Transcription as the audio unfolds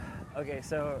Okay,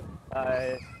 so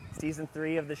season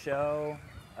 3 of the show,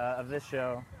 of this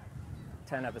show,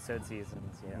 10 episode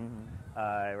seasons. Yeah,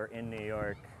 we're in New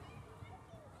York,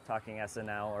 talking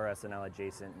SNL or SNL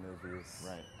adjacent movies.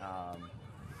 Right.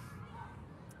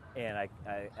 And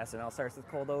SNL starts with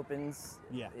cold opens.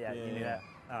 Yeah, you knew that.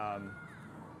 And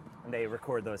they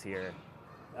record those here.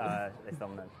 They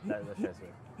film the shows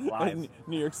here live. In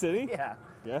New York City? Yeah.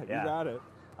 Yeah, you got it.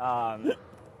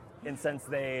 And since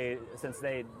they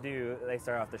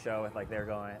start off the show with like they're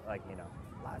going like, you know,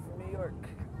 live from New York.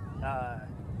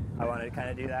 I wanted to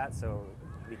kind of do that, so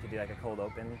we could do like a cold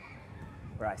open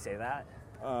where I say that.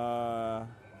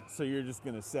 So you're just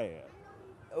gonna say it?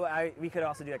 We could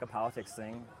also do like a politics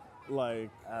thing.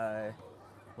 Like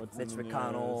Mitch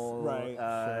McConnell, right?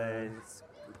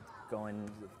 Sure.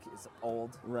 It's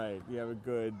old. Right. You have a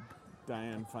good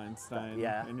Dianne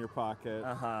Feinstein in your pocket.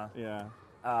 Yeah.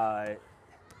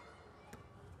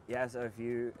 Yeah. So do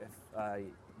you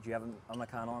have a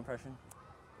McConnell impression?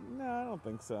 No, I don't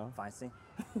think so. Feinstein.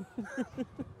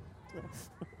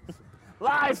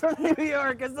 Live from New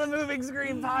York, it's the Moving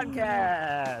Screen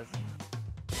Podcast.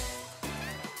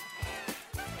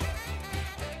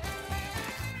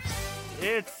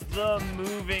 It's the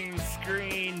Moving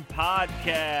Screen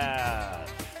Podcast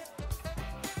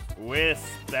with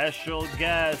special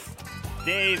guest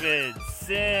David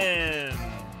Sims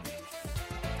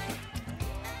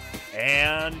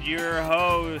and your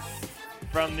host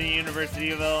from the University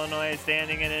of Illinois,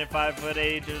 standing in at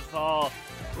 5'8" tall,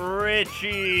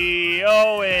 Richie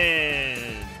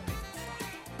Owens.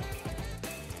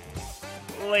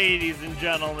 Ladies and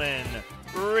gentlemen,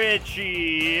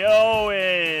 Richie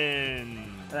Owens.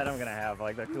 That I'm gonna have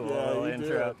like the cool little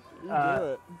intro. Do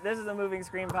it. This is the Moving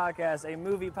Screen Podcast, a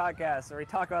movie podcast where we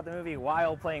talk about the movie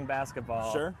while playing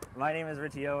basketball. Sure. My name is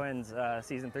Richie Owens.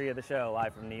 Season 3 of the show,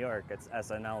 live from New York. It's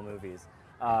SNL movies.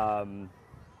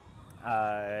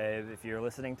 If you're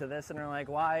listening to this and are like,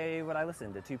 why would I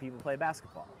listen to two people play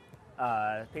basketball?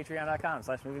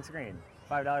 Patreon.com/moving screen.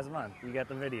 $5 a month. You get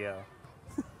the video.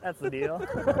 That's the deal.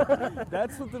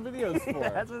 That's what the video's for. Yeah,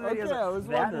 that's what the video's for. I was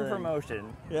that wondering. and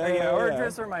promotion. Or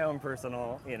Just for my own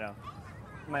personal,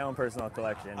 my own personal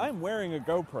collection. I'm wearing a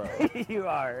GoPro. You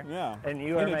are. Yeah. And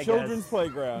you are in my a children's guest.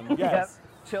 Playground. Yes.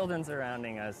 Yep. Children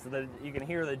surrounding us so that you can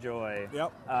hear the joy.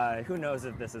 Yep. Who knows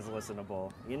if this is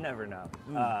listenable? You never know.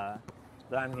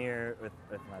 But I'm here with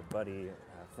my buddy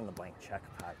from the Blank Check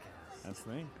podcast. That's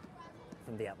me.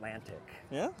 From the Atlantic.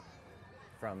 Yeah.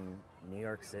 From New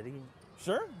York City.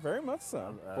 Sure, very much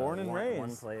so. Born and raised.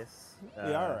 One place.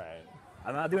 Yeah, all right.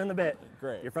 I'm not doing the bit.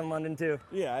 Great. You're from London too.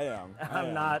 Yeah, I am.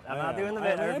 I'm not doing the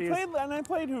bit. I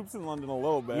played hoops in London a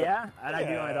little bit. Yeah, and I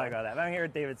do want to talk about that. But I'm here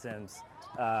with David Sims.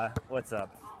 What's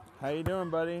up? How you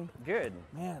doing, buddy? Good.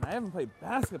 Man, I haven't played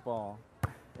basketball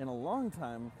in a long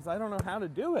time because I don't know how to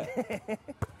do it.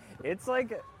 It's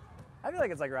like, I feel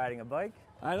like it's like riding a bike.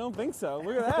 I don't think so.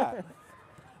 Look at that.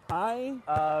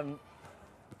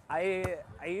 I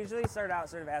usually start out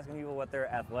sort of asking people what their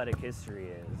athletic history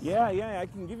is. Yeah, I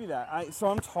can give you that. So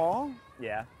I'm tall.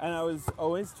 Yeah. And I was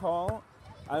always tall.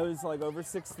 I was like over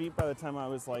 6 feet by the time I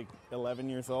was like 11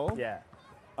 years old. Yeah.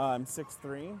 I'm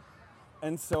 6'3".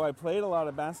 And so I played a lot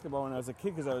of basketball when I was a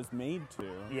kid because I was made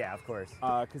to. Yeah, of course.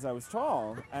 Because I was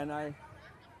tall. And I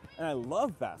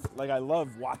love basketball. Like I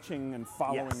love watching and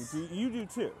following. Yes. You do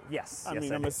too? Yes. I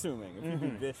mean, I'm assuming if you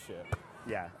do this shit.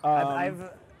 Yeah.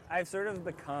 I've sort of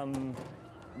become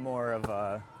more of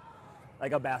a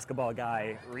basketball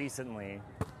guy recently.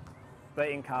 But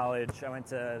in college, I went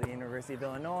to the University of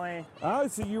Illinois. Oh,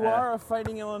 so you are a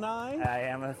Fighting Illini? I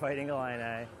am a Fighting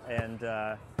Illini, and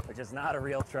which is not a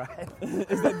real tribe.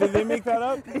 Did they make that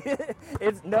up?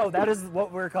 No, that is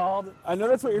what we're called. I know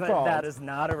that's what you're called. That is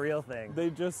not a real thing. They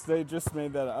just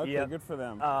made that up. Okay, yep. Good for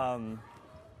them.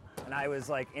 And I was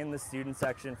like in the student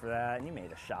section for that, and you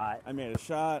made a shot. I made a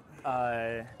shot.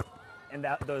 And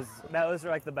those were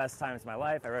like the best times of my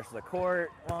life. I rushed the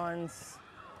court once.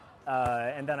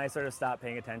 And then I sort of stopped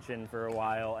paying attention for a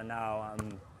while, and now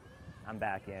I'm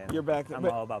back in. You're back in. I'm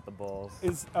all about the Bulls.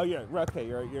 Okay.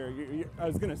 You're I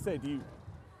was gonna say,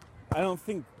 I don't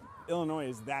think Illinois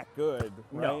is that good,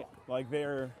 right? No. Like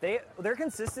they're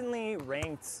consistently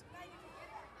ranked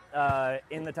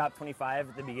in the top 25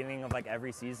 at the beginning of like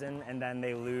every season, and then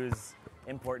they lose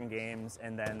important games,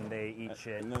 and then they eat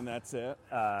shit. And then that's it.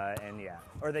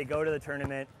 Or they go to the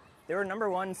tournament. They were number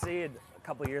 1 seed a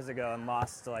couple years ago and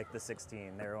lost to like the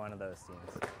 16. They were one of those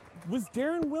teams. Was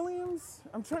Darren Williams?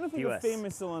 I'm trying to think of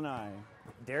famous Illini.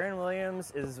 Darren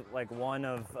Williams is like one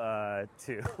of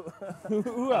 2.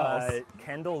 Who else?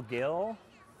 Kendall Gill.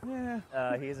 Yeah.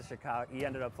 He's a Chicago. He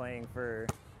ended up playing for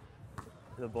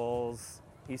the Bulls.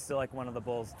 He's still like one of the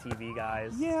Bulls TV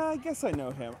guys. Yeah, I guess I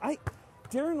know him.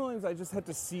 Darren Williams, I just had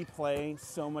to see play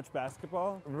so much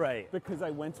basketball. Right. Because I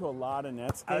went to a lot of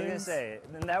Nets games. I was going to say,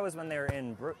 and that was when they were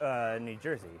in New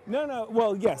Jersey. No.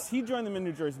 Well, yes, he joined them in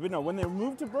New Jersey. But no, when they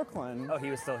moved to Brooklyn. Oh, he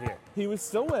was still here. He was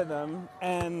still with them.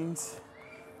 And,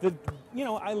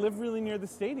 I live really near the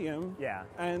stadium. Yeah.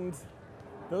 And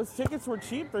those tickets were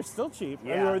cheap. They're still cheap.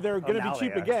 Yeah. Or they're going to be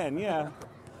cheap they are. again. Yeah.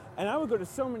 And I would go to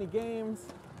so many games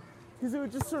because it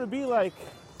would just sort of be like,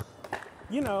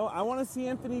 I want to see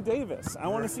Anthony Davis. I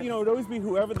want to see, it would always be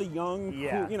whoever the young,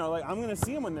 Yeah. I'm going to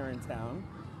see him when they're in town.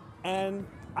 And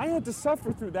I had to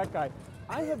suffer through that guy.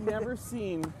 I have never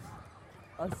seen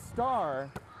a star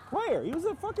player. He was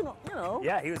a fucking,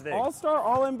 Yeah, he was big. all-star,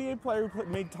 all-NBA player who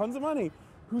made tons of money,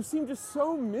 who seemed just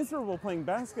so miserable playing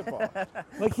basketball.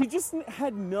 Like, he just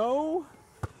had no,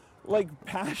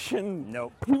 passion.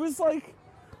 Nope. He was like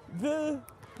the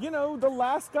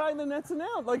last guy in the Nets and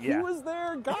out. Like, Yeah. he was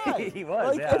their guy. He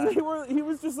was, yeah. And he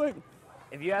was just like...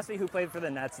 If you asked me who played for the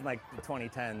Nets in, the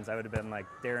 2010s, I would have been like,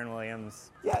 Darren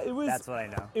Williams. Yeah, it was... That's what I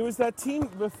know. It was that team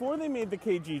before they made the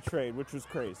KG trade, which was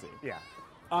crazy. Yeah.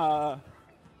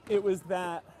 It was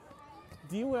that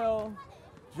D-Will,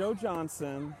 Joe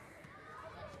Johnson,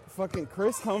 fucking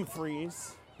Chris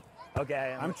Humphries.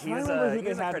 Okay. I'm he trying was to remember who he they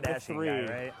was a had at the Kardashian three. guy,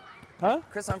 right? Huh?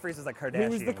 Chris Humphries was a Kardashian He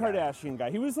was the guy. Kardashian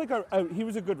guy. He was like he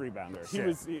was a good rebounder.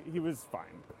 Sure. He was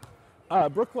fine.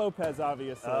 Brooke Lopez,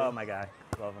 obviously. Oh my God,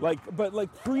 love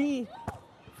him.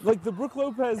 The Brooke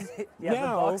Lopez Yeah, the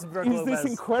now, Bucks Brooke he's Lopez.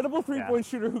 this incredible three-point Yeah.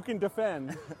 shooter who can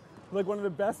defend, like one of the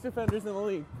best defenders in the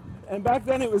league. And back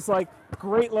then it was like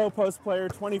great low post player,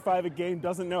 25 a game,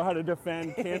 doesn't know how to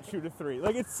defend, can't shoot a three.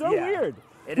 Like, it's so Yeah, weird.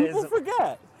 it People is.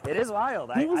 forget. It is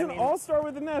wild. He was I an mean, all-star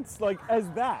with the Nets, as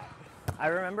that. I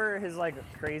remember his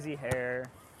crazy hair.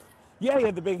 Yeah, he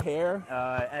had the big hair.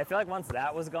 And I feel like once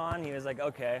that was gone, he was like,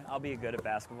 okay, I'll be good at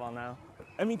basketball now.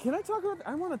 I mean,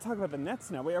 I want to talk about the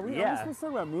Nets now. Wait, are we Yeah. supposed to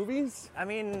talk about movies? I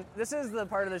mean, this is the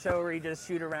part of the show where you just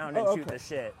shoot around and Oh, shoot okay. the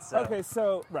shit. So Okay,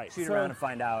 so, right. shoot so around and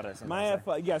find out or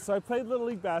something. so I played Little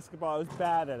League basketball. I was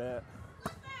bad at it.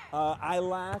 I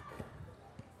lack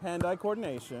hand-eye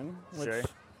coordination, which Sure.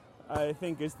 I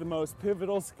think is the most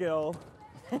pivotal skill,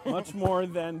 much more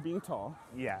than being tall.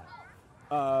 Yeah.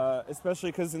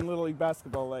 Especially because in Little League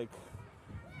basketball,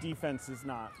 defense is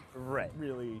not Right.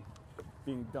 really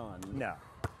being done. No.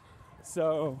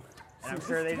 So, And I'm it's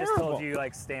sure they just terrible. told you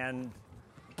stand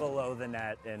below the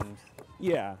net and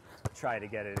Yeah. try to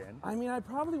get it in. I mean, I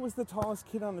probably was the tallest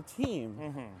kid on the team,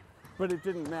 Mm-hmm. but it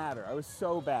didn't matter. I was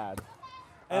so bad.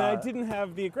 And I didn't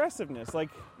have the aggressiveness.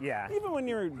 Yeah. Even when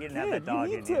you're a didn't kid, have that dog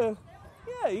you need in you.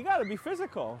 to, you got to be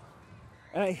physical.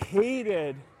 And I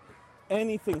hated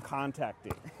anything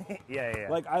contacting.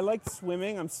 Yeah. I liked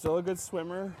swimming. I'm still a good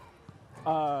swimmer.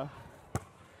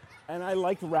 And I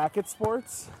liked racket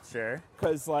sports Sure.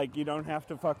 because, you don't have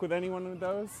to fuck with anyone with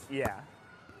those. Yeah.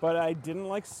 But I didn't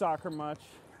like soccer much.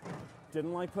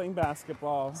 Didn't like playing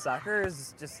basketball. Soccer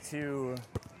is just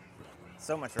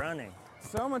so much running.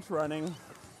 So much running.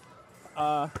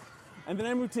 And then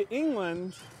I moved to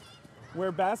England,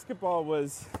 where basketball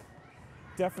was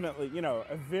definitely,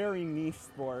 a very niche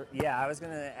sport. Yeah, I was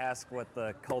gonna ask what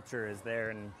the culture is there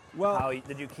and Well- how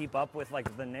did you keep up with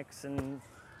the Knicks and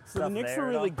So stuff the Knicks there were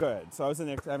at all? really good. So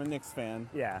I'm a Knicks fan.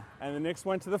 Yeah. And the Knicks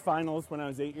went to the finals when I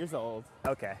was 8 years old.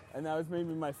 Okay. And that was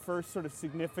maybe my first sort of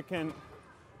significant,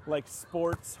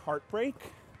 sports heartbreak.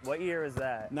 What year was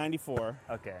that? 94.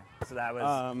 Okay. So that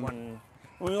was when.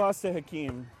 When we lost to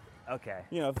Hakeem. Okay.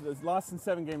 It was lost in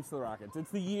 7 games to the Rockets.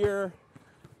 It's the year,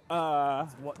 The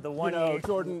one year.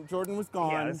 Jordan was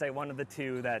gone. Yeah, I would say one of the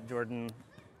two that Jordan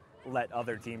let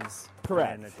other teams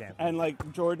Correct. win the championship.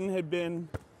 And Jordan had been,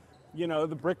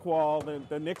 the brick wall.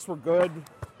 The Knicks were good.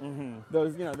 Mm-hmm.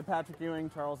 Those, the Patrick Ewing,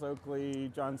 Charles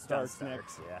Oakley, John Starks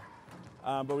Knicks.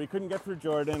 Yeah. But we couldn't get through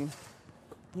Jordan.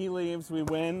 He leaves. We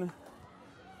win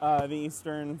the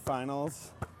Eastern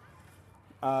Finals.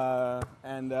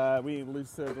 And we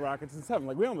lose to the Rockets in 7.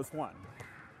 We almost won.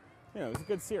 It was a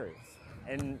good series.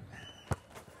 And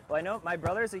I know my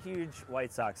brother's a huge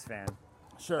White Sox fan.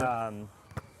 Sure.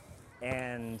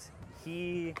 And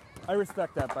he. I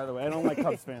respect that, by the way. I don't like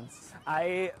Cubs fans. Are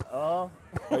you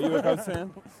a Cubs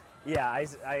fan? Yeah,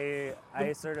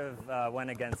 I sort of went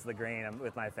against the grain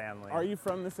with my family. Are you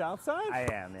from the South Side? I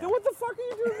am, yeah. Then what the fuck are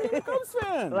you doing being a Cubs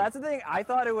fan? Well, that's the thing. I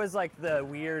thought it was the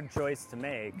weird choice to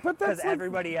make. But that's because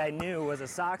everybody I knew was a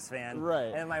Sox fan.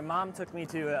 Right. And my mom took me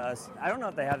to I don't know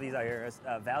if they have these out here,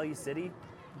 Value City.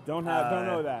 Don't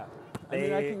know that. I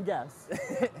mean, I can guess.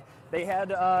 They had,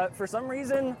 for some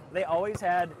reason, they always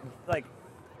had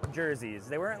jerseys.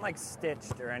 They weren't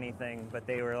stitched or anything, but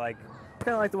they were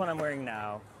kind of like the one I'm wearing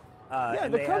now.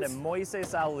 And the they had a Cubs-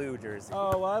 Moises Alou jersey.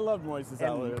 Oh, well, I loved Moises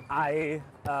And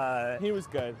Alou. He was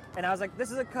good. And I was like,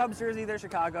 this is a Cubs jersey, they're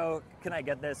Chicago. Can I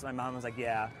get this? My mom was like,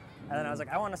 yeah. And then I was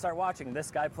like, I want to start watching this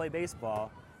guy play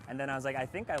baseball. And then I was like, I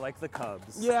think I like the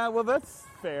Cubs. Yeah, well, that's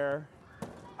fair.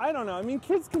 I don't know. I mean,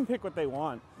 kids can pick what they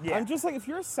want. Yeah. I'm just like, if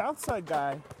you're a Southside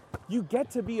guy, you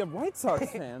get to be a White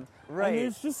Sox fan. Right. And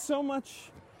there's just so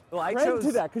much I credit chose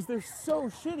to that because they're so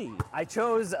shitty. I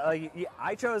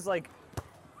chose like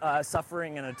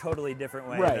suffering in a totally different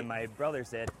way Right. than my brothers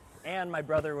did. And my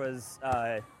brother was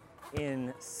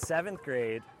in 7th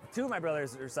grade. 2 of my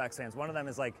brothers are Sox fans. One of them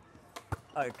is like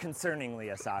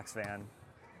concerningly a Sox fan.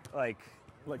 Like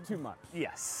Too much.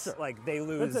 yes, Sure. like they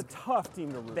lose. That's a tough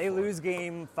team to root They for. lose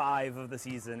game 5 of the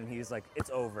season, and he's like, it's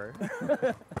over.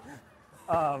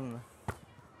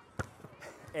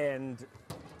 And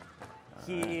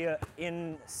he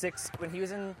when he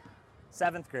was in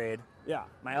 7th grade, Yeah.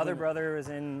 my other brother was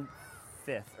in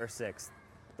 5th or 6th.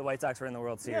 The White Sox were in the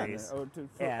World Series.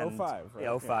 Yeah, 05, right?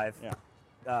 Yeah, 05.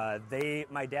 Yeah.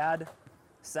 My dad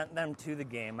sent them to the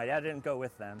game. My dad didn't go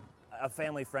with them. A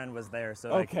family friend was there, so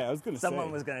Okay, I was gonna someone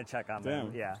say. was gonna check on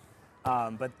them. Damn. Yeah.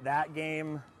 But that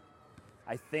game,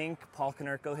 I think Paul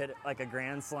Konerko hit like a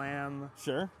grand slam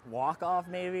Sure. walk-off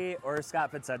maybe, or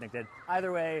Scott Podsednik did.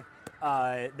 Either way,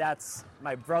 that's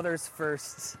my brother's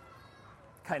first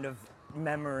kind of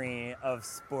memory of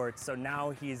sports. So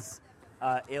now he's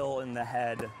ill in the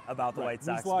head about the Right. White He's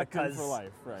Sox locked in because for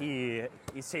life, right.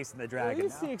 he's chasing the At dragon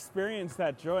least now. he experienced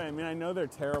that joy. I mean, I know they're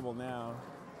terrible now.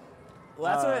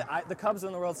 Well, that's what the Cubs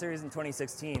won the World Series in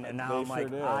 2016, and now They I'm sure like,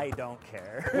 did. I don't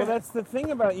care. Well, that's the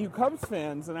thing about you Cubs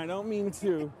fans, and I don't mean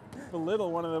to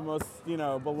belittle one of the most,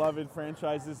 beloved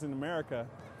franchises in America.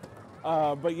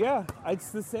 But yeah, it's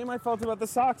the same I felt about the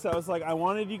Sox. I was like, I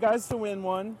wanted you guys to win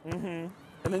one, and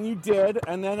then you did,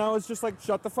 and then I was just like,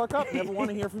 shut the fuck up. Never want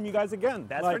to hear from you guys again.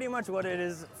 That's Like, pretty much what it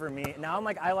is for me. Now I'm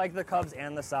like, I like the Cubs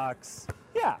and the Sox.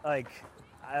 Yeah. Like,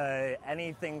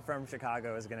 anything from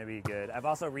Chicago is going to be good. I've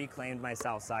also reclaimed my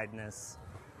South Sideness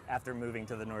after moving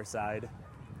to the North Side.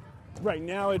 Right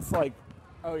now it's like,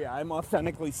 oh yeah, I'm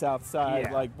authentically South Side,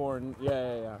 Yeah. like born,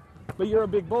 yeah. But you're a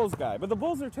big Bulls guy. But the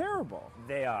Bulls are terrible.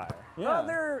 They are. Yeah. Well,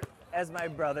 they're, as my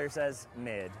brother says,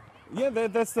 mid. Yeah,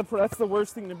 that's the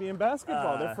worst thing to be in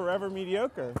basketball. They're forever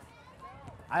mediocre.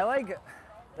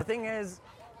 The thing is,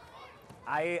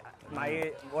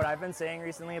 what I've been saying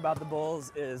recently about the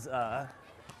Bulls is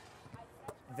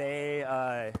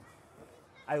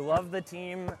I love the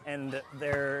team, and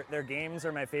their games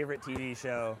are my favorite TV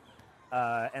show,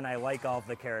 and I like all of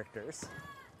the characters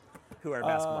who are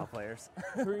basketball players.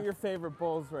 Who are your favorite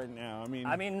Bulls right now?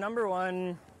 I mean, number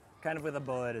one, kind of with a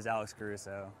bullet, is Alex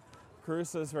Caruso.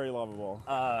 Caruso's very lovable.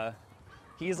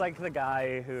 He's like the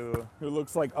guy who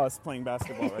looks like us playing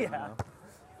basketball right Yeah.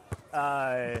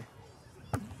 now.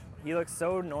 he looks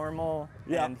so normal,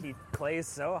 Yeah. and he plays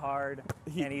so hard,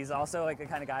 and he's also like the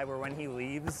kind of guy where when he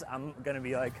leaves, I'm gonna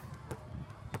be like,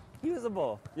 he was a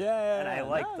Bull. Yeah. And I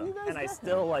liked you him, guys and I got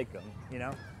still like him,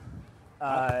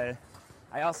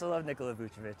 I also love Nikola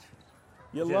Vucevic.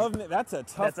 You just- love that's a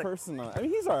tough that's a- person. I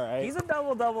mean, he's all right. He's a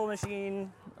double-double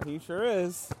machine. He sure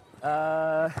is.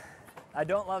 I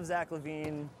don't love Zach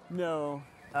LaVine. No.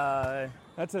 Uh,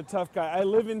 That's a tough guy. I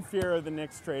live in fear of the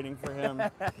Knicks trading for him.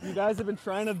 You guys have been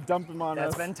trying to dump him on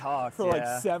That's us been talked, for yeah.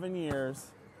 like 7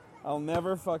 years. I'll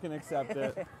never fucking accept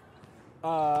it.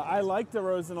 I like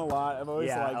DeRozan a lot. I've always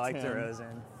yeah, liked I like him.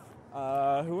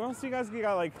 DeRozan. Who else do you guys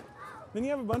got? Like, then you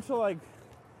have a bunch of like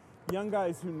young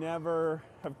guys who never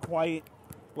have quite,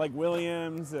 like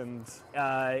Williams and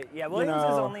Yeah, Williams is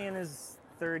know- only in his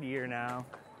 3rd year now.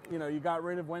 you got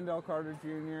rid of Wendell Carter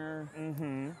Jr.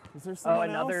 Mm-hmm. Is there someone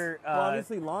another, else? Well,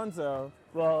 obviously Lonzo.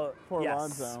 Well, Poor yes.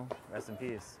 Lonzo. Rest in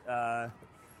peace. Our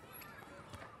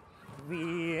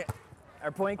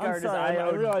point I'm guard sorry, is I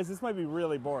realize this might be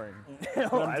really boring. No,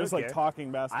 I'm I just don't like care.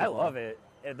 talking basketball. I love it.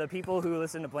 The people who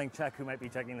listen to Blank Check who might be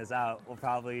checking this out will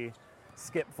probably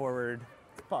skip forward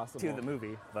It's possible. to the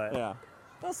movie, but Yeah.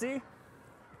 we'll see.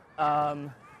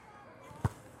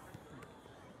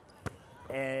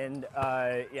 And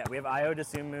we have Io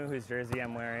DeSumo, whose jersey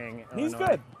I'm wearing. He's Illinois-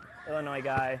 good. Illinois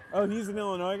guy. Oh, he's an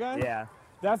Illinois guy? Yeah.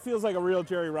 That feels like a real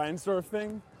Jerry Reinsdorf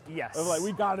thing. Yes. Of like,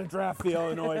 we got to draft the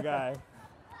Illinois guy.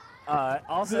 Do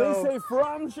Also, they say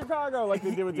from Chicago like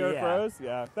they did with Derrick Yeah. Rose?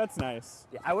 Yeah, that's nice.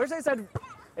 yeah, I wish they said.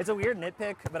 It's a weird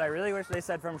nitpick, but I really wish they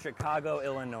said from Chicago,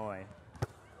 Illinois.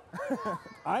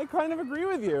 I kind of agree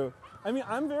with you. I mean,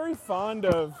 I'm very fond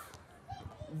of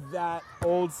that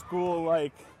old school,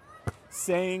 like,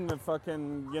 saying the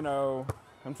fucking,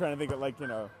 I'm trying to think of, like,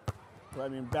 I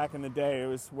mean, back in the day, it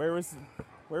was, where was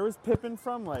Where was Pippen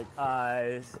from? Like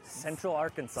Central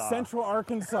Arkansas. Central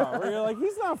Arkansas. Where you're like,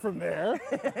 he's not from there,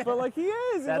 but like he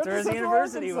is. That's where his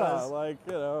university was. Like,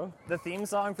 you know. The theme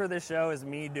song for this show is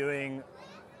me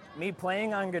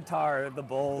playing on guitar the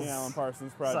Bulls Alan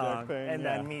Parsons Project song, thing, and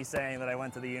then me saying that I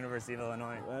went to the University of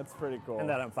Illinois. That's pretty cool. And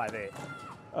that I'm 5'8".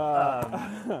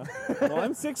 Well,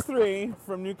 I'm 6'3"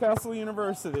 from Newcastle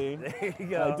University. There you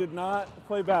go. I did not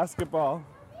play basketball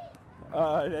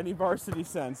in any varsity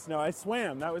sense. No, I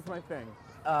swam. That was my thing.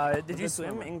 Did you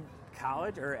swim in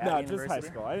college or at No, university? just high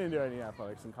school. I didn't do any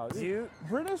athletics in college. Do you?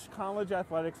 British college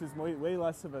athletics is way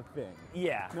less of a thing.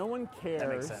 Yeah. No one cares. That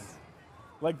makes sense.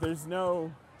 Like, there's no,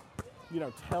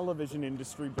 television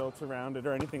industry built around it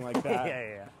or anything like that.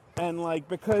 yeah. And, like,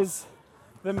 because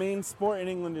the main sport in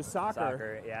England is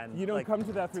soccer, yeah. And you don't like, come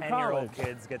to that through 10-year-old college.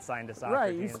 kids get signed to soccer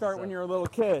Right, you teams, start so. when you're a little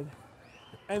kid.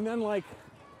 And then, like,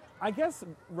 I guess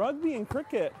rugby and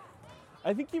cricket,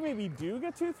 I think you maybe do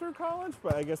get to through college,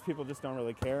 but I guess people just don't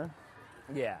really care.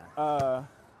 Yeah.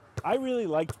 I really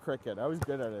liked cricket. I was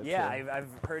good at it. Yeah, too. I've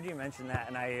heard you mention that,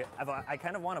 and I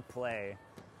kind of want to play,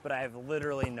 but I have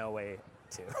literally no way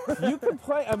to. You can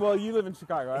play. Well, you live in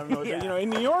Chicago. I don't know. Yeah. In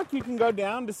New York, you can go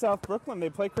down to South Brooklyn. They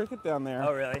play cricket down there.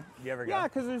 Oh, really? Do you ever go? Yeah,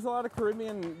 because there's a lot of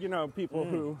Caribbean, people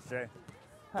who Sure.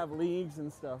 have leagues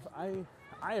and stuff.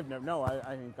 I have never. No,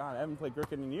 I mean, God, I haven't played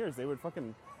cricket in years. They would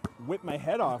fucking whip my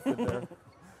head off with their.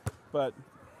 But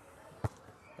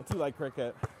I do like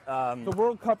cricket. The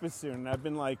World Cup is soon. And I've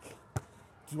been like,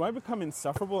 do I become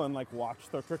insufferable and like watch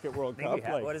the Cricket World Cup?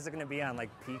 Like, what is it going to be on, like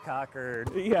Peacock or?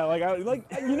 Yeah,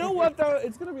 you know what though?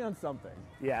 It's going to be on something.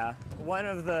 Yeah,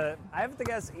 I have to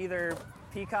guess either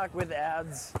Peacock with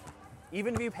ads.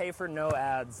 Even if you pay for no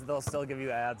ads, they'll still give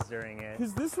you ads during it.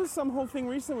 Because this was some whole thing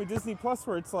recently with Disney Plus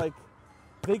where it's like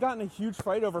they got in a huge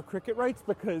fight over cricket rights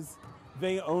because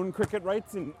they own cricket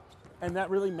rights and that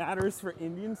really matters for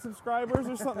Indian subscribers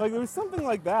or something. Like, there was something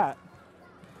like that.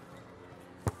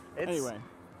 Anyway.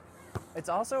 It's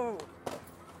also,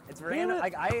 it's random.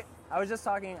 Like I was just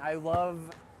talking, I love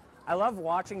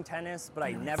watching tennis, but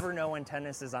I never know when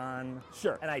tennis is on.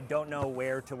 Sure. And I don't know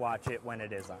where to watch it when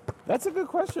it is on. That's a good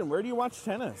question. Where do you watch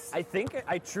tennis? I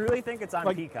truly think it's on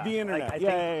like Peacock. the internet. Like,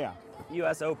 I yeah. think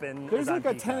US Open There's is on like a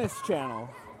Peacock. tennis channel.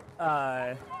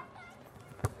 That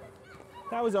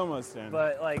was almost in.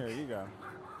 But like, here you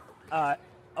go.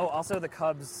 Also the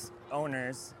Cubs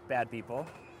owners, bad people.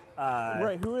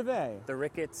 Right, who are they? The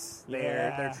Ricketts,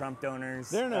 Yeah. they're Trump donors.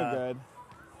 They're no good.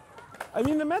 I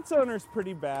mean, the Mets owner's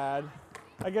pretty bad.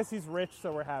 I guess he's rich,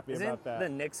 so we're happy Isn't about that. the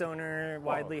Knicks owner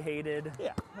widely hated?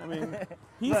 Yeah, I mean,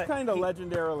 he's But kind of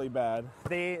legendarily bad.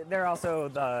 They're also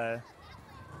the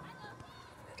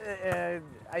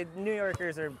New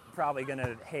Yorkers are probably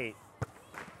gonna hate.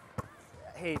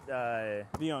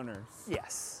 The owners.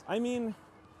 Yes. I mean,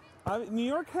 New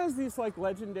York has these like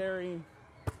legendary,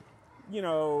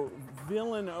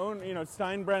 villain own.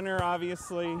 Steinbrenner,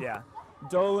 obviously. Yeah.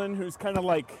 Dolan, who's kind of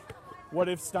like, what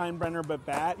if Steinbrenner but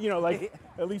bad?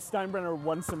 At least Steinbrenner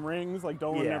won some rings. Like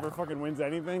Dolan Yeah. never fucking wins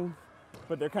anything.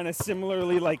 But they're kind of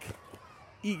similarly like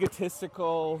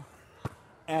egotistical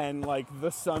and like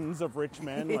the sons of rich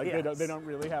men. Like Yes. they don't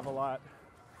really have a lot.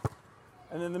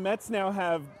 And then the Mets now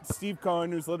have Steve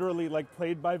Cohen, who's literally like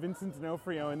played by Vincent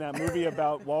D'Onofrio in that movie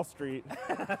about Wall Street,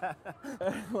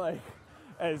 like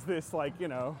as this like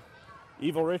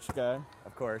evil rich guy.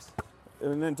 Of course.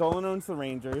 And then Dolan owns the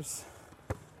Rangers,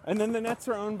 and then the Nets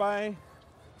are owned by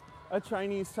a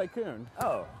Chinese tycoon.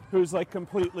 Oh. Who's like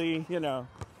completely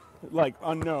like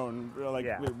unknown. Like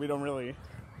Yeah. we don't really.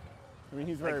 I mean,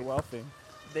 he's very wealthy.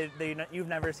 You've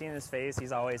never seen his face.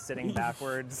 He's always sitting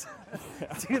backwards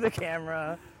to the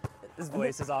camera. His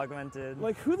voice is augmented.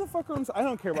 Like, who the fuck owns? I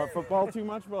don't care about football too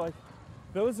much, but like,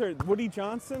 those are Woody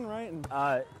Johnson, right? And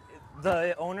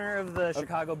the owner of the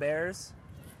Chicago Bears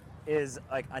is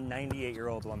like a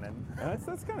 98-year-old woman.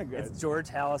 that's kind of good. It's George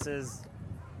Halas's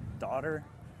daughter.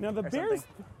 Now the or Bears,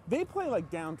 something. they play like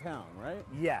downtown, right?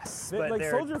 Yes, But but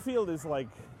they're Soldier Field is like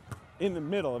in the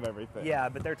middle of everything. yeah,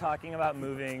 but they're talking about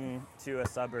moving to a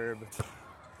suburb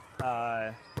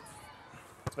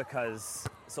because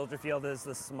Soldier Field is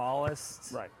the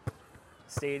smallest Right.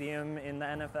 stadium in the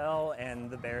NFL,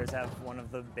 and the Bears have one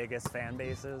of the biggest fan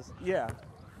bases. Yeah.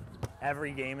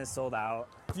 Every game is sold out.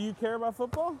 Do you care about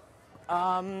football?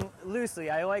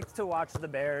 Loosely, I like to watch the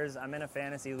Bears. I'm in a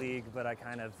fantasy league, but I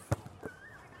kind of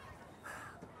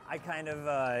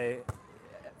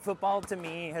football to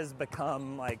me has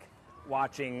become like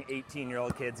watching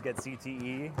 18-year-old kids get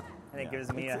CTE, and it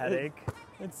gives me a headache.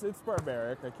 It's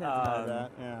barbaric. I can't deny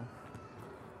that. Yeah.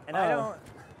 And I don't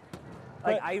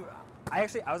like. I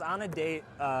was on a date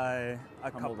a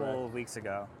couple brag. of weeks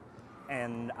ago,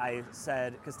 and I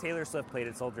said, because Taylor Swift played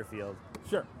at Soldier Field,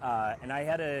 Sure. and I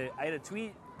had a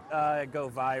tweet go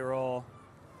viral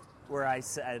where I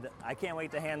said, I can't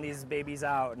wait to hand these babies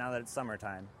out now that it's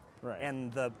summertime. Right.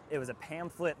 And it was a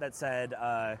pamphlet that said,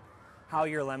 how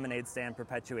your lemonade stand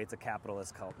perpetuates a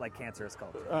capitalist cult, like cancerous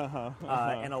culture.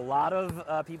 And a lot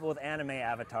of people with anime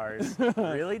avatars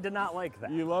really did not like that.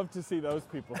 You love to see those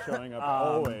people showing up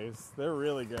always. They're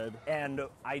really good. And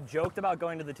I joked about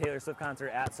going to the Taylor Swift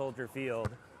concert at Soldier Field,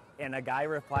 and a guy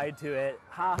replied to it,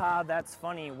 haha, that's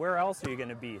funny. Where else are you going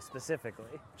to be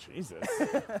specifically? Jesus.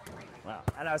 Wow.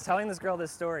 And I was telling this girl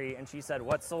this story, and she said,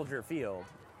 what's Soldier Field?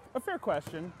 A fair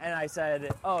question. And I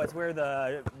said, oh, it's where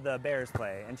the Bears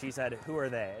play. And she said, who are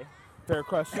they? Fair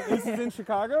question. This is in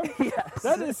Chicago? Yes.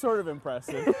 That is sort of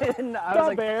impressive. And I was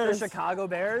like, Bears. the Chicago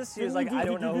Bears? She was like, Did I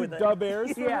don't know who the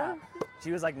Bears for Yeah. her?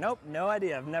 She was like, nope, no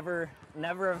idea. I've never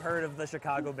have heard of the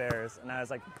Chicago Bears. And I was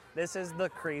like, this is the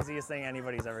craziest thing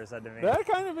anybody's ever said to me. That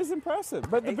kind of is impressive.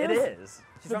 But the Bears, it is.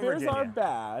 She's the from Bears Virginia. are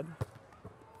bad,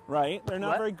 right? They're not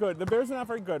What? very good. The Bears are not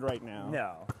very good right now.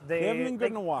 No. They haven't been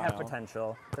good in a while. Have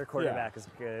potential. Their quarterback is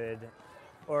good.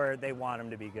 Or they want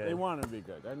him to be good. They want him to be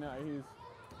good. I know.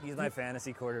 He's my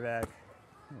fantasy quarterback.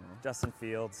 Justin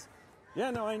Fields. Yeah,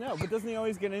 no, I know. But doesn't he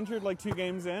always get injured like 2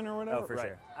 games in or whatever? Oh, for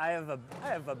sure. I have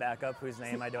a backup whose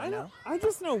name I don't know. I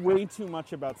just know way too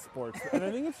much about sports, and I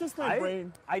think it's just my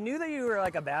brain. I knew that you were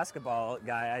like a basketball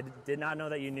guy. I did not know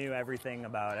that you knew everything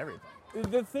about everything.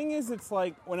 The thing is, it's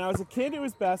like when I was a kid, it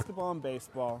was basketball and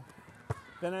baseball.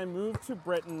 Then I moved to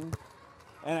Britain,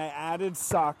 and I added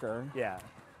soccer. Yeah.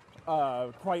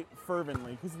 Quite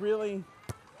fervently, because really,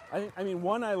 I mean,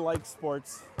 one, I like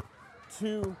sports.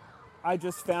 2, I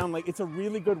just found like it's a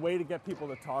really good way to get people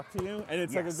to talk to you, and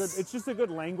it's like it's just a good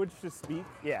language to speak.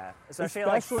 Yeah, especially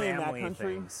like family in that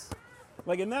country. things.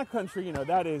 Like in that country, you know,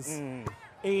 that is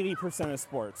 80% of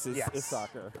sports is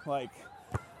soccer. Like,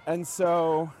 and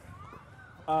so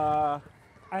I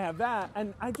have that,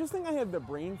 and I just think I have the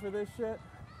brain for this shit.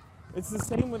 It's the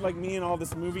same with like me and all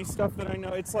this movie stuff that I know.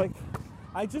 It's like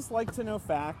I just like to know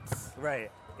facts, right?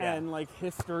 Yeah. And like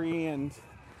history, and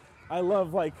I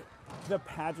love like the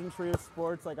pageantry of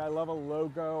sports. Like I love a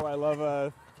logo. I love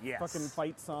a fucking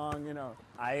fight song. You know.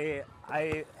 I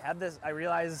had this. I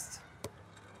realized,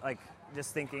 like,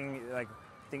 just thinking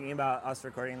about us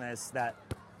recording this, that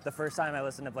the first time I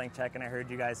listened to Blank Check and I heard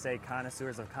you guys say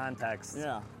connoisseurs of context,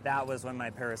 that was when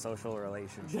my parasocial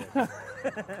relationship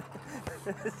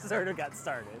sort of got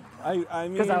started. I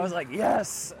mean, because I was like,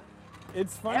 yes,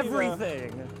 it's funny.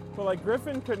 Everything. But like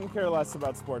Griffin couldn't care less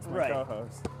about sports, my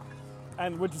co-host,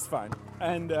 and which is fine.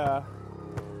 And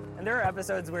there are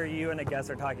episodes where you and a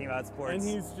guest are talking about sports, and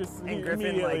he's just and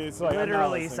Griffin like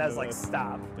literally says like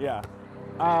stop. Yeah.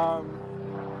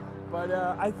 But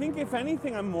I think if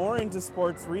anything, I'm more into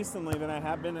sports recently than I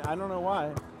have been. I don't know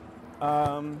why.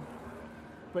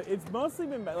 But it's mostly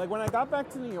been like when I got back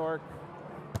to New York,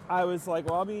 I was like,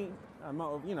 well, I'll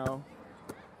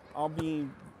be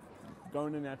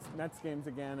going to Nets games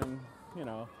again, and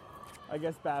I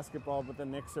guess basketball, but the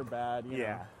Knicks are bad. You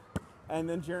know. And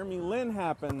then Jeremy Lin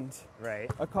happened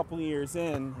a couple of years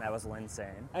in. That was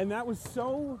Linsane. And that was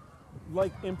so,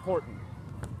 like, important.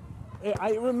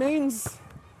 It remains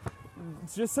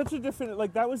just such a different,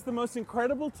 like, that was the most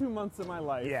incredible 2 months of my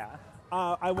life. Yeah.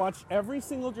 I watched every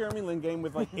single Jeremy Lin game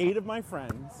with, like, 8 of my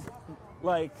friends.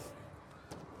 Like,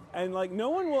 and, like, no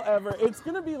one will ever, it's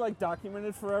going to be, like,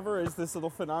 documented forever as this little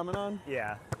phenomenon.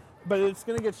 Yeah. But it's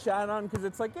going to get shat on because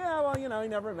it's like, yeah, well, he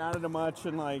never amounted to much,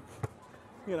 and, like,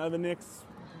 the Knicks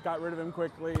got rid of him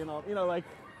quickly and all, like,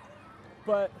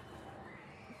 but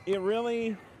it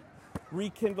really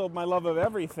rekindled my love of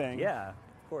everything. Yeah,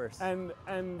 of course. And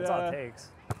that's all it takes.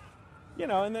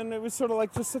 And then it was sort of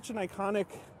like just such an iconic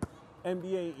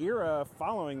NBA era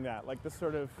following that, like the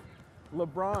sort of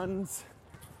LeBron's.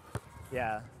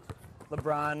 Yeah,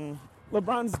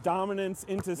 LeBron's dominance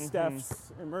into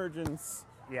Steph's emergence.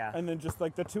 Yeah. And then just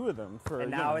like the two of them for.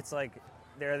 And now it's like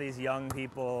there are these young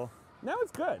people. Now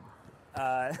it's good.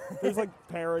 There's like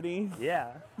parody.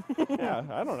 Yeah. Yeah,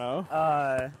 I don't know.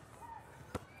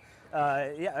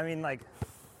 Yeah, I mean, like,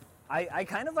 I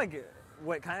kind of like,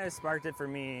 what kind of sparked it for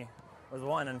me was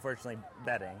one, unfortunately,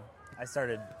 betting. I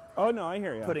started I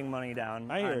hear you. Putting money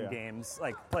down on games,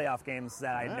 like playoff games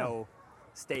that I know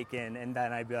stake in, and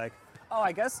then I'd be like, oh,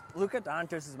 I guess Luka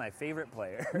Doncic is my favorite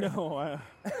player. No,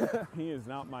 he is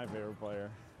not my favorite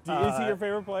player. Is he your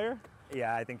favorite player?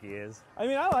 Yeah, I think he is. I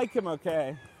mean, I like him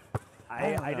okay.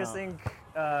 I just think...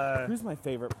 who's my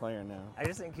favorite player now? I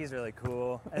just think he's really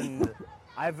cool. And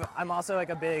I'm also like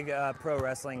a big pro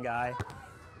wrestling guy.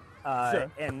 Sure.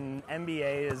 And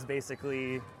NBA is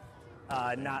basically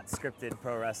not scripted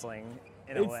pro wrestling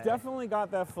in a way. It's definitely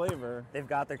got that flavor. They've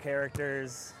got their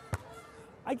characters.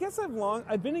 I guess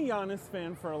I've been a Giannis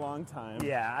fan for a long time.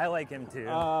 Yeah, I like him too.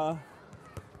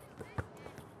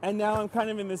 And now I'm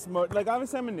kind of in this mode. Like,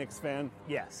 obviously, I'm a Knicks fan.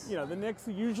 Yes. You know, the Knicks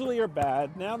usually are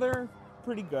bad. Now they're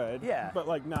pretty good. Yeah. But,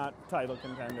 like, not title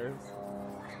contenders.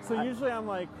 So usually I'm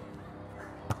like,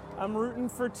 I'm rooting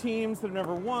for teams that have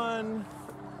never won.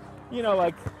 You know,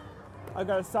 like, I've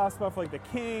got a soft spot for, like, the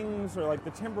Kings or, like, the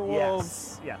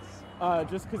Timberwolves. Yes.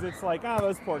 Just because it's like,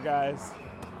 those poor guys.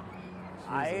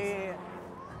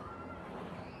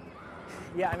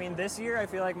 Yeah, I mean, this year I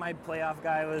feel like my playoff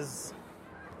guy was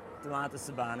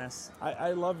Domantas Sabonis.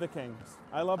 I love the Kings.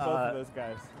 I love both of those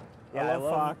guys. Yeah, I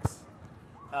love Fox.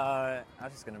 I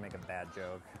was just going to make a bad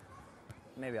joke.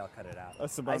 Maybe I'll cut it out. A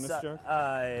Sabonis joke?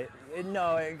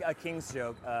 No, a Kings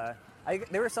joke.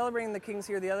 They were celebrating the Kings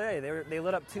here the other day. They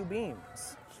lit up 2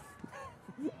 beams.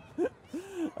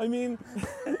 I mean,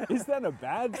 is that a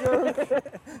bad joke?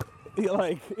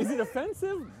 Like, is it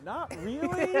offensive? Not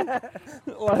really.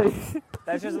 Like,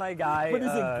 that's just my guy. But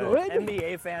is it good?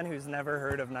 NBA fan who's never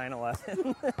heard of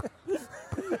 9/11.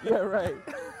 Yeah, right.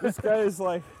 This guy is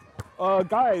like,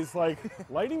 guys, like,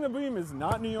 lighting the beam is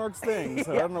not New York's thing,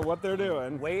 so I don't know what they're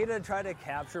doing. Way to try to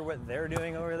capture what they're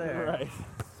doing over there. Right.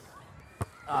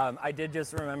 I did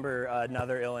just remember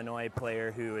another Illinois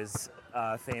player who is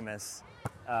famous,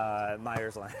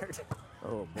 Myers Leonard.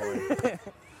 Oh boy.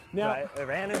 Now, I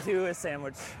ran into a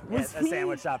sandwich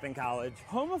shop in college.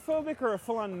 Homophobic or a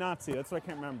full-on Nazi? That's what I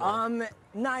can't remember.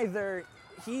 Neither.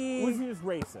 Was he just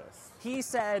racist? He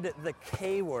said the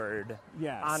K word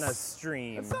Yes. on a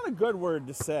stream. That's not a good word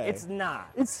to say. It's not.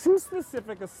 It's too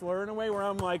specific a slur in a way where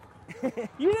I'm like,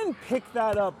 you didn't pick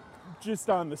that up just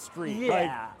on the street. Yeah.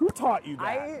 Like, who taught you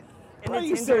that? And Why are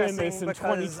you it's saying this interesting in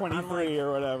because 2023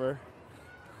 or whatever?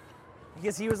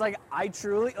 Because he was like, I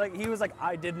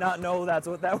did not know that's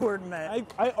what that word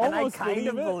meant. I almost and I kind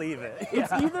of believe it.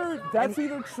 It's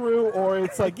either true or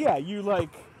it's like, yeah, you like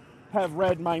have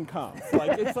read Mein Kampf.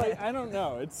 Like, it's like, I don't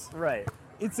know. It's right.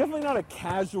 It's definitely not a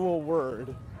casual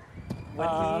word.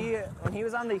 When he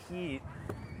was on the Heat,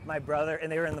 my brother,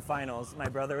 and they were in the finals, my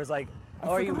brother was like, I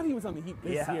forgot he was on the Heat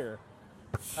this year.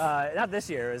 Not this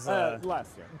year. It was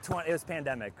last year. It was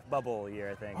pandemic bubble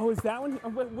year, I think. Oh, is that when?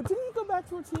 Didn't he go back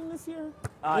to a team this year?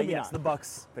 Yes, the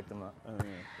Bucks picked him up. Oh,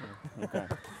 yeah. Okay.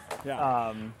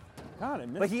 Yeah. God, I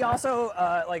missed But he that. also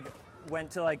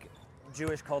went to like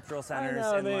Jewish cultural centers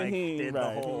and like did the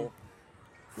whole.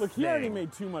 Look, he already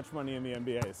made too much money in the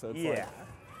NBA, so it's like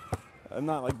I'm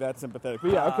not like that sympathetic.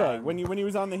 But yeah, okay. When he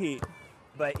was on the Heat.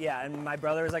 But yeah, and my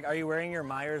brother was like, "Are you wearing your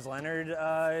Myers Leonard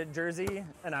jersey?"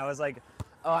 And I was like,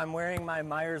 "Oh, I'm wearing my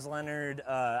Myers Leonard.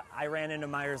 I ran into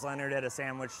Myers Leonard at a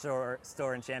sandwich store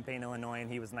in Champaign, Illinois, and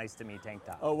he was nice to me, tank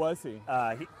top." Oh, was he?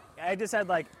 I just said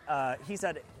like, he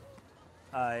said,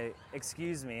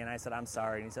 "Excuse me," and I said, "I'm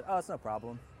sorry," and he said, "Oh, it's no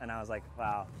problem." And I was like,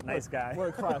 "Wow, nice guy." What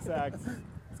a class act.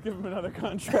 Let's give him another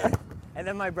contract. And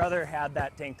then my brother had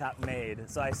that tank top made,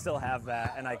 so I still have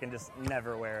that, and I can just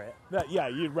never wear it.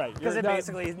 You're right. Because it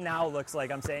basically now looks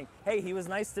like I'm saying, "Hey, he was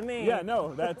nice to me." Yeah,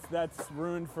 no, that's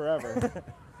ruined forever.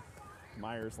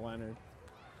 Myers Leonard.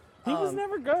 He was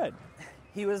never good.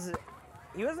 He wasn't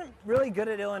really good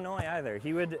at Illinois either.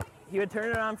 He would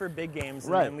turn it on for big games,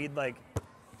 and then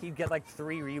he'd get like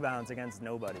 3 rebounds against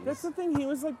nobody. That's the thing. He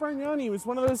was like Bargnani. He was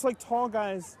one of those like tall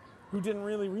guys who didn't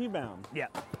really rebound. Yeah.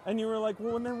 And you were like,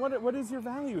 well, and then what is your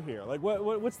value here? Like,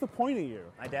 what's the point of you?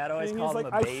 My dad always called him a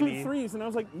I baby. shoot threes, and I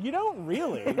was like, you don't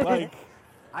really. Like,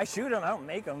 I shoot them, I don't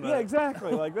make them. But... Yeah,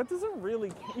 exactly. Like, that doesn't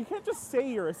really. You can't just say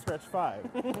you're a stretch 5.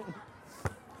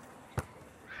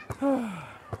 All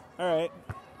right.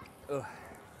 Ugh.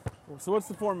 So what's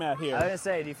the format here? I was gonna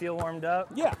say, do you feel warmed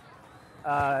up? Yeah.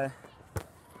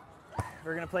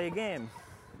 We're gonna play a game.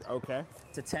 Okay.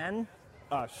 To 10.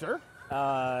 Sure.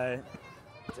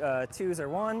 2s are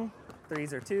 1,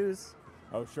 3s are 2s.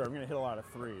 Oh, sure. I'm gonna hit a lot of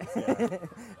 3s. Yeah.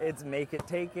 It's make it,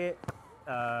 take it.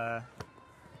 You're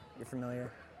familiar?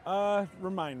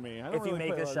 Remind me. I don't If you really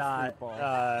make play a lot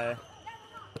of shot,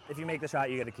 if you make the shot,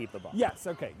 you got to keep the ball. yes.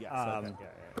 Okay. Yes. Okay. Yeah.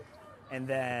 And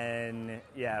then,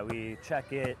 we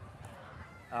check it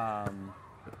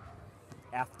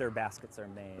after baskets are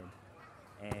made.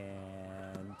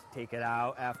 And take it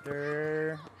out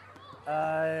after,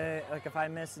 like if I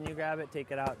miss and you grab it,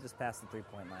 take it out just past the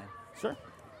 3-point line. Sure.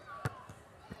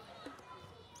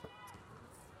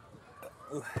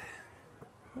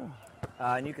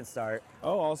 And you can start.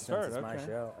 Oh, I'll start. Since it's my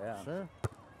show, yeah. Sure.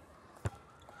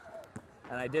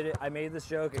 And I made this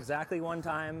joke exactly one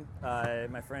time.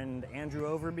 My friend Andrew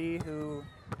Overby, who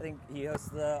I think he hosts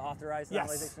the Authorized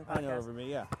Yes, Novelization podcast. I know Overby.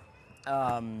 Yeah.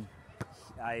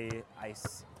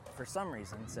 For some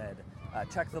reason, said,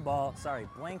 check the ball. Sorry,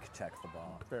 blank check the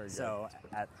ball. Very good. So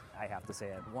I have to say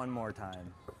it one more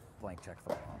time. Blank check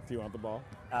the ball. Do you want the ball?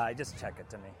 Just check it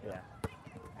to me. Yeah.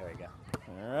 There we go.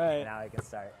 All right. Now we can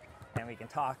start. And we can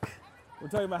talk. We're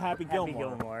talking about Happy Gilmore. Happy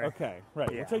Gilmore. Okay,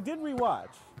 right. Yeah. Which I did rewatch.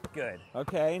 Good.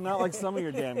 Okay, not like some of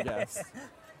your damn guests.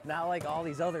 Not like all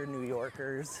these other New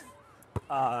Yorkers.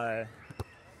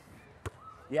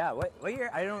 Yeah, what year?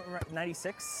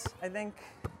 96, I think.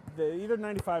 Either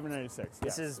 95 or 96.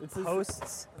 This yes. is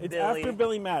post It's Billy. after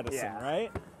Billy Madison, Yeah.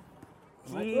 right?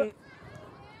 He,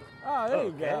 Oh, there you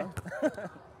okay. go.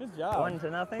 Good job.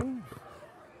 1-0.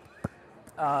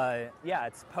 Yeah,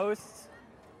 it's post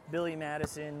Billy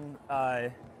Madison.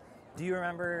 Do you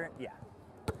remember? Yeah.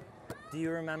 Do you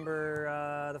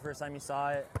remember the first time you saw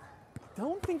it?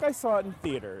 Don't think I saw it in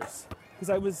theaters because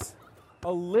I was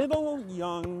a little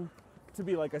young to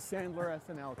be like a Sandler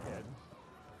SNL kid.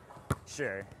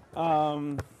 Sure.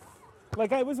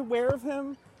 Like I was aware of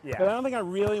him, Yeah. but I don't think I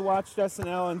really watched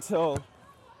SNL until,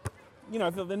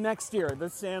 the next year.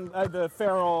 The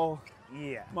Farrell,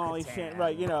 Yeah. Molly Catan. Shan,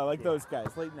 right? Like Yeah. those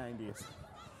guys, late '90s.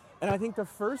 And I think the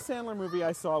first Sandler movie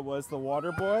I saw was The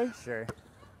Waterboy. Sure.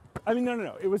 I mean,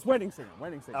 no, it was Wedding Singer.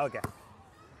 Wedding Singer. Okay.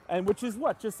 And which is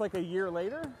what, just like a year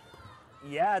later?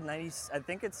 Yeah, 90. I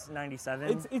think it's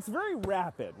 97. It's very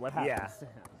rapid what happens Yeah. to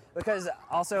him. Because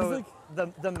also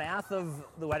It's the math of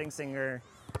The Wedding Singer,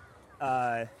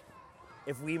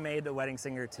 if we made The Wedding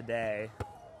Singer today,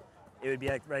 it would be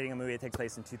like writing a movie that takes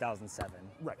place in 2007.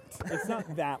 Right. It's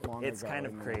not that long It's ago. kind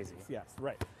of in the crazy. 90s. Yes,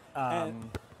 right.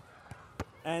 Um,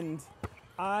 And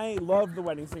I love The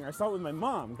Wedding Singer. I saw it with my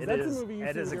mom. 'Cause that's a movie you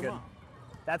it see is with a your good. mom.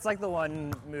 That's like the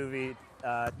one movie,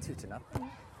 2-0.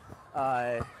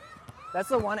 That's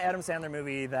the one Adam Sandler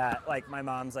movie that like my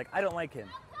mom's like, I don't like him,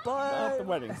 but Not The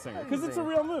Wedding Singer. Because it's a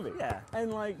real movie. Yeah.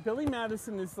 And like Billy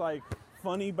Madison is like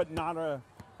funny, but not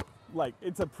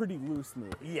it's a pretty loose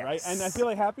movie. Yes. Right? And I feel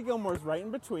like Happy Gilmore is right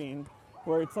in between,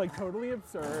 where it's like totally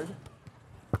absurd.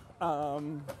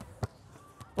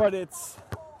 But it's,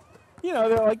 they're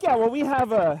like, yeah, well, we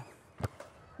have a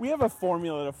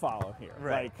formula to follow here.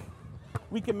 Right. Like,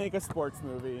 we can make a sports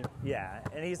movie Yeah,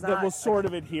 and he's that not will sort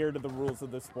of adhere to the rules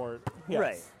of the sport. Yes.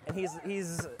 right. And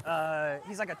he's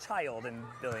like a child in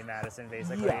Billy Madison,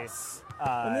 basically. Yes.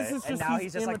 And this is just now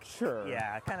he's just immature.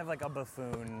 like kind of like a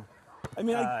buffoon. I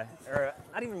mean, Or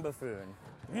not even buffoon.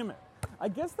 damn it. I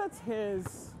guess that's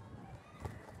his.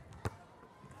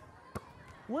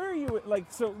 Where are you?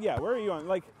 Where are you on?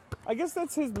 Like, I guess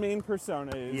that's his main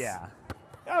persona. Is, Yeah.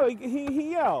 Oh,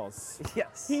 he yells.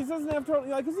 Yes. He doesn't have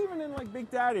totally because even in like Big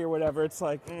Daddy or whatever, it's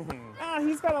like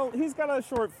he's got a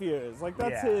short fuse. Like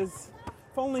that's Yeah. his.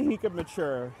 If only he could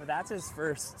mature. But that's his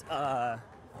first. What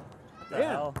the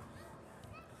Yeah. hell?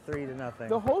 3-0.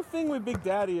 The whole thing with Big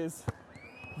Daddy is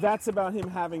that's about him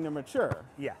having to mature.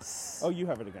 Yes. Oh, you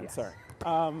have it again. Yes.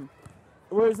 Sorry.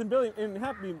 Whereas in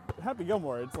Happy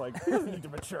Gilmore, it's like he doesn't need to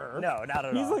mature. No, not at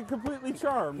all. He's like completely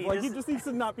charmed. He just needs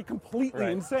to not be completely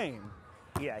Right. insane.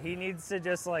 Yeah, he needs to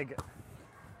just like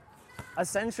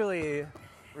essentially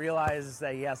realize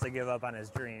that he has to give up on his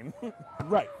dream.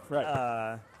 Right.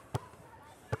 Right.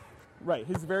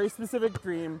 His very specific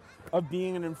dream of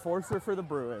being an enforcer for the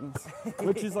Bruins,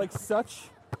 which is like such.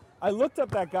 I looked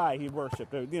up that guy he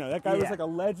worshipped. That guy was Yeah. like a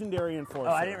legendary enforcer.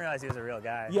 Oh, I didn't realize he was a real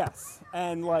guy. Yes,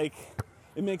 and like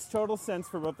it makes total sense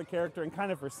for both the character and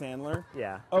kind of for Sandler.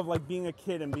 Yeah. Of like being a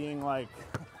kid and being like,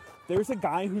 there's a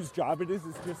guy whose job it is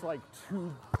just like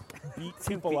to beat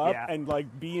people up yeah. and like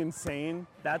be insane.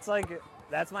 That's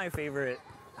my favorite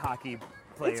hockey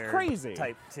player. It's crazy.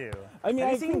 Type too. I mean, have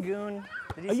I you seen think- Goon?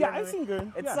 Did you see Yeah, that I've movie? seen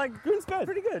Goon. It's Yeah. like Goon's good.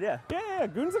 pretty good. Yeah. Yeah.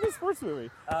 Goon's a good sports movie.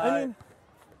 I Uh, mean,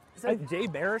 Is that Jay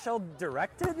Baruchel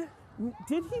directed?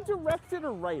 did he direct it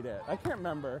or write it? I can't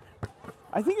remember.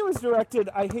 I think it was directed.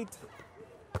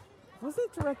 Was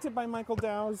it directed by Michael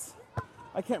Dowse?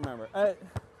 I can't remember.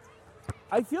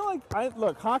 I feel like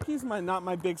look, hockey's not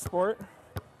my big sport.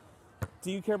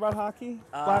 Do you care about hockey?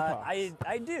 Blackhawks.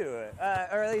 I do,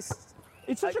 or at least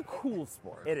It's such a cool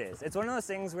sport. it is. It's one of those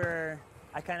things where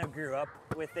I kind of grew up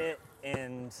with it,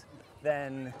 and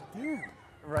then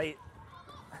right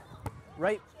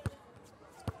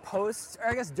post, or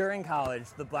I guess during college,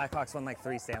 the Blackhawks won like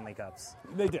 3 Stanley Cups.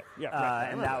 They did, yeah. Right.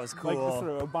 And that was Like cool. the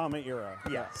sort of Obama era.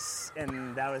 Yes,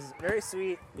 and that was very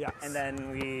sweet. Yes. And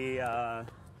then we, I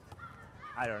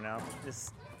don't know,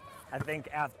 just I think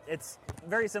it's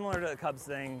very similar to the Cubs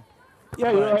thing.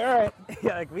 Yeah, you're But- like, all right,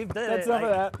 Yeah, like we've done that's it. enough of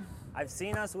like, that. I've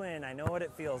seen us win. I know what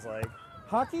it feels like.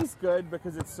 Hockey's good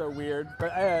because it's so weird,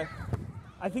 but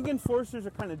I think enforcers are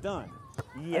kind of done.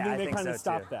 Yeah, I think they kind so of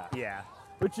stopped too. that. Yeah.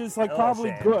 which is like A little probably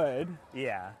shame. good.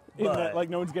 Yeah. In But that, like,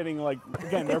 no one's getting, like,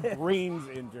 again, their brains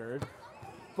injured.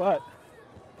 But,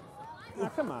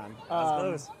 come on.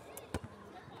 that's close.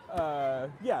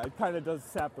 Yeah, it kind of does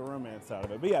sap the romance out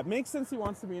of it. But yeah, it makes sense he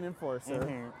wants to be an enforcer.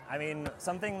 Mhm. I mean,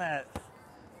 something that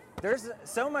there's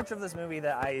so much of this movie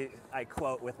that I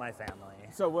quote with my family.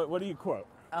 So what do you quote?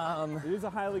 It is a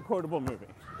highly quotable movie.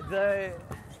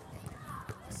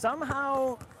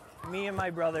 Somehow me and my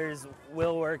brothers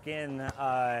will work in.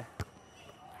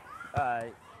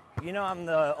 You know, I'm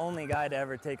the only guy to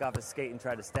ever take off his skate and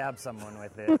try to stab someone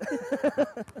with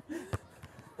it.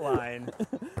 Line.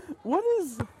 What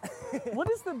is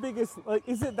the biggest, like,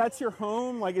 is it that's your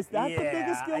home? Like, is that the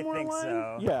biggest Gilmore I think line?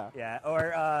 so. Yeah. Yeah.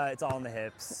 Or it's all in the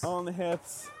hips. All on the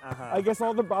hips. Uh-huh. I guess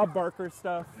all the Bob Barker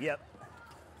stuff. Yep.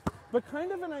 But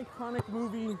kind of an iconic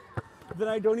movie that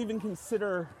I don't even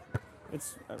consider.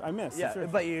 I missed. Yeah,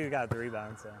 It's but you got the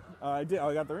rebound, so. I did.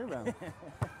 I got the rebound.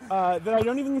 That I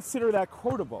don't even consider that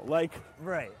quotable. Like,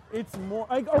 Right. it's more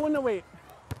like, oh no, wait.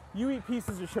 You eat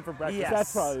pieces of shit for breakfast. Yes.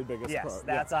 That's probably the biggest Yes, quote.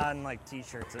 that's on like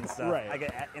T-shirts and stuff. Right. I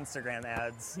get Instagram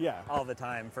ads. Yeah. All the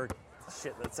time for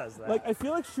shit that says that. Like, I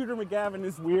feel like Shooter McGavin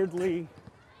is weirdly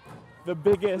the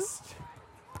biggest.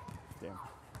 Damn.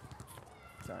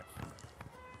 Sorry.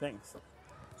 Thanks.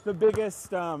 The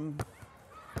biggest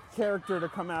character to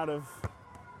come out of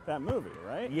that movie,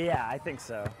 right? Yeah, I think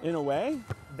so. In a way.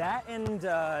 That and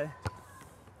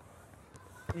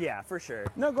yeah, for sure.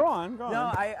 No, go on. Go No,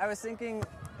 on. I was thinking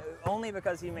only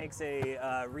because he makes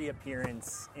a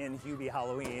reappearance in Hubie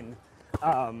Halloween,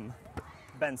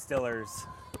 Ben Stiller's.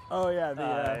 Oh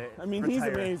yeah. I mean, he's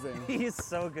retire. amazing. He's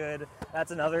so good.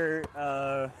 That's another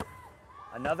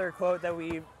quote that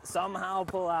we somehow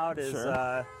pull out is,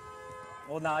 Sure.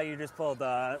 well, now you just pulled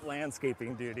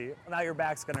landscaping duty. Now your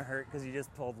back's gonna hurt because you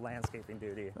just pulled landscaping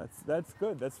duty. That's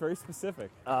good. That's very specific.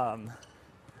 Damn.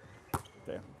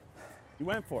 You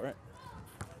went for it.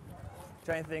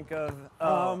 Trying to think of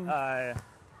a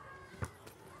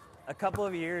couple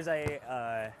of years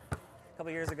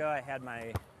ago I had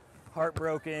my heart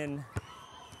broken.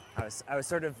 I was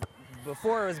sort of,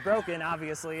 before it was broken,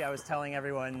 obviously I was telling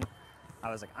everyone, I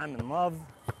was like, I'm in love.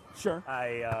 Sure.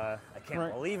 I can't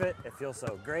Right. believe it. It feels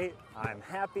so great. I'm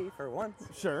happy for once.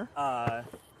 Sure.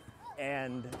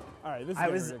 And All right. This is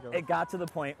ridiculous. it got to the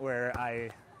point where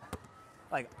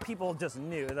people just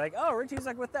knew, like, oh, Richie's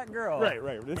like with that girl. Right.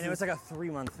 And it was like a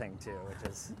 3-month thing too, which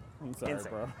is I'm sorry,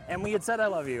 insane. bro. And we had said I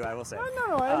love you, I will say.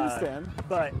 No, I understand.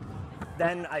 But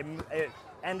then it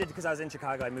ended because I was in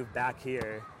Chicago. I moved back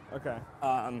here. Okay.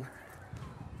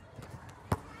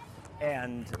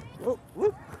 And Oh,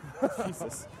 whoop.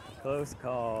 Jesus. close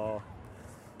call.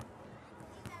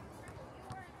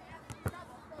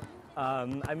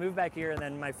 I moved back here, and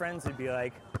then my friends would be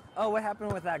like, oh, what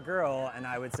happened with that girl? And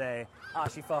I would say, oh,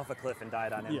 she fell off a cliff and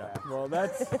died on Yeah. impact. Well,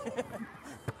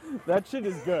 that shit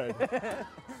is good.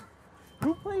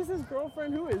 Who plays his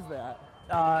girlfriend? Who is that?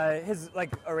 His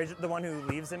the one who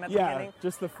leaves him at the Yeah, beginning.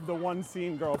 just the one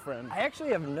scene girlfriend. I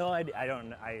actually have no idea. I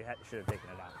don't. Should have taken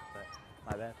it out, but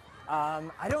my bad.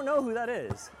 I don't know who that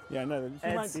is. Yeah, no, she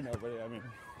might It's- be nobody. I mean,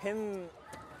 Him.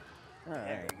 all right.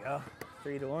 There you go.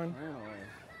 3-1.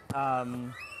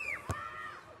 Anyway.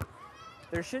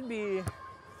 There should be.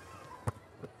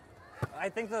 I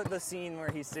think the scene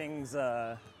where he sings.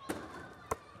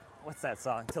 What's that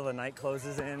song? Till the night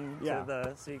closes in Yeah. to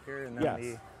the speaker, and then Yes.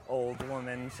 the old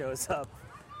woman shows up,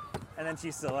 and then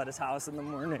she's still at his house in the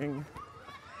morning.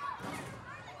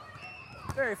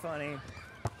 Very funny.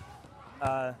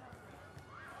 I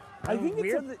think it's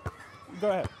weirdly, Go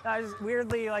ahead.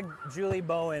 weirdly, like Julie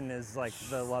Bowen is like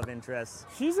the love interest.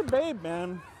 She's a babe,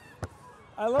 man.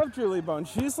 I love Julie Bowen.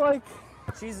 She's like,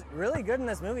 She's really good in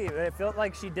this movie. It felt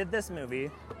like she did this movie,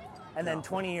 and then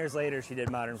 20 years later she did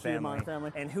Modern She did Family. Modern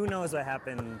Family. And who knows what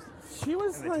happened she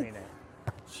was in like, between it.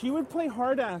 she would play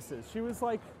hard asses. She was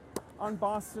like on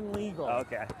Boston Legal. Oh,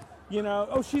 okay. You know,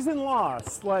 oh, she's in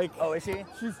Lost. Like, Oh, is she?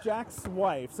 she's Jack's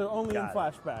wife, so only in Got it.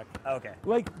 flashback. Okay.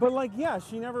 But yeah,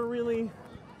 she never really,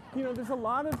 there's a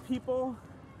lot of people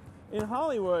in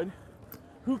Hollywood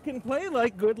who can play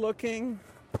like good-looking,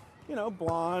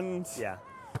 blonde Yeah.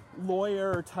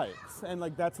 lawyer types, and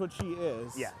like that's what she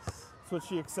is. Yes. That's what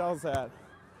she excels at.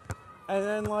 And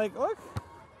then look,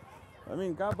 I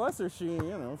mean, God bless her. She,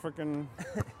 freaking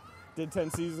did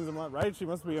 10 seasons of right. She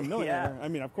must be a millionaire. Yeah. I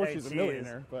mean, of course Hey, she's a she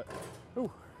millionaire, but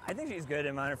ooh. I think she's good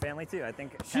in Modern Family too. I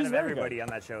think She's kind of very everybody good. on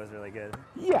that show is really good.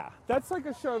 Yeah, that's like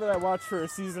a show that I watched for a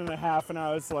season and a half, and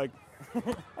I was like,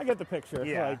 I get the picture.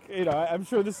 Yeah. I'm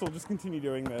sure this will just continue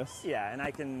doing this. Yeah, and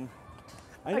I can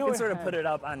know can it sort of had- put it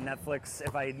up on Netflix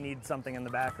if I need something in the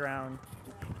background.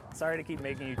 Sorry to keep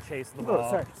making you chase the Oh, ball.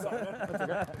 sorry. That's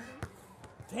okay.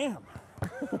 Damn.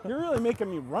 You're really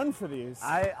making me run for these.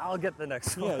 I'll get the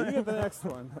next one. Yeah, you get the next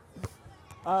one.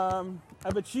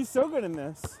 But she's so good in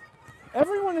this.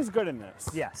 Everyone is good in this.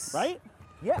 Yes. Right?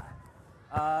 Yeah.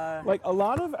 Like a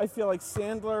lot of, I feel like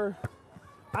Sandler,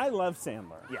 I love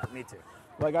Sandler. Yeah, me too.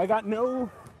 Like I got no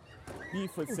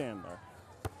beef with Sandler.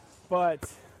 But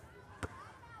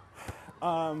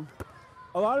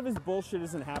a lot of his bullshit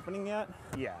isn't happening yet.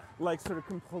 Yeah. Like sort of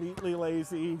completely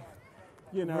lazy,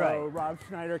 you know, Right. Rob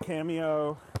Schneider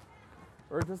cameo.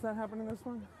 Or does that happen in this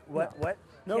one? What? No. What?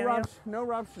 No cameo?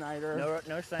 Rob Schneider.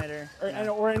 No Schneider.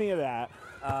 Or any of that.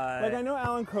 Like I know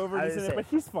Alan Covert is in it, but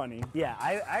he's funny. Yeah,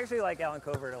 I actually like Alan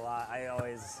Covert a lot.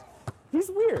 He's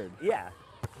weird. Yeah.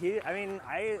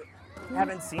 I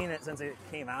haven't seen it since it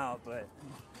came out, but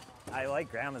I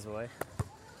like Grandma's Boy.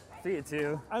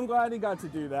 3-2. I'm glad he got to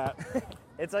do that.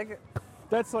 It's like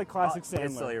That's like classic Sandler.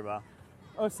 It's still your ball.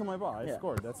 Oh, it's still my ball. I Yeah.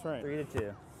 scored. That's right.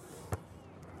 3-2.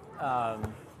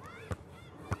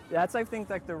 That's I think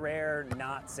like the rare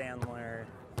not Sandler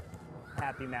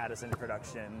Happy Madison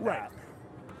production. Right.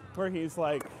 Where he's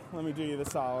like, let me do you the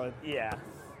solid. Yeah.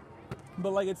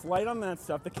 But like it's light on that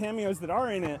stuff. The cameos that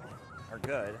are in it, Are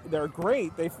good. they're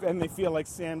great. They feel like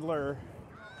Sandler,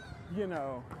 you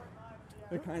know,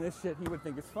 the kind of shit he would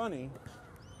think is funny.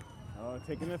 Oh,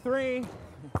 taking the 3.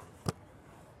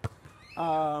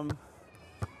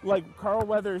 Like Carl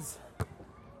Weathers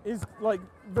is like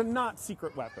the not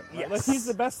secret weapon. Right? Yes. Like he's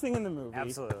the best thing in the movie.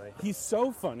 Absolutely. He's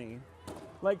so funny.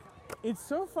 Like it's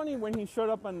so funny when he showed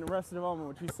up on Arrested Development,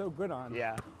 which he's so good on.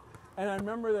 Yeah. And I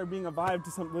remember there being a vibe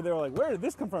to some where they were like, "Where did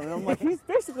this come from?" And I'm like, "He's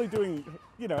basically doing,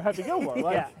 you know, Happy Gilmore.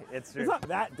 Like, Yeah, it's true. It's not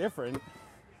that different.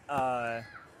 Uh,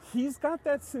 He's got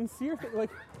that sincere thing. Like,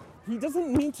 he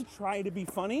doesn't need to try to be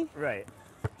funny. right.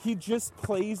 He just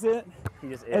plays it He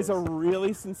just as is. a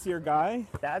really sincere guy.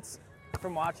 That's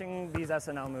from watching these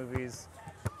SNL movies.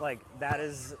 Like that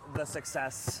is the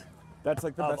success That's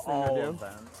like the of best thing all to do. of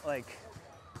them. Like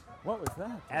What was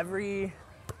that? every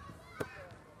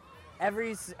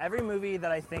movie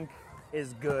that I think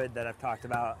is good that I've talked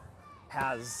about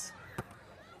has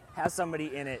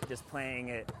somebody in it just playing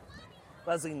it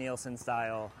Leslie Nielsen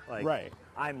style. Like Right.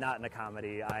 I'm not in a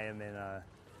comedy. I'm in a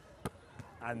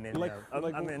I'm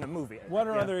in a movie. What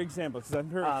are Yeah. other examples? 'Cause I'm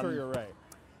pretty sure you're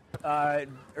right.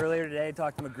 Earlier today, I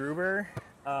talked to MacGruber.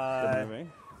 Good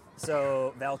movie.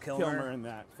 So Val Kilmer in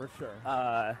that for sure.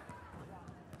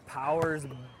 Powers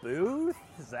Booth,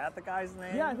 is that the guy's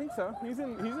name? Yeah, I think so. He's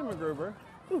in MacGruber.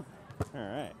 All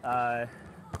right.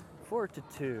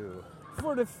 4-2.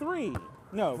 4-3.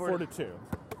 No, 4 to 4-2.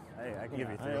 Hey, I can give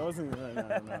you I 3. wasn't.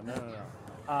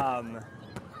 No.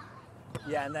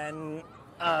 Yeah, and then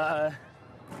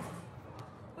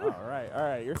All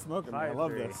right. You're smoking. I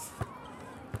love 5-3. this.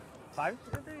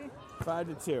 5-3.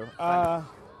 5-2.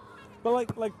 But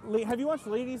like, have you watched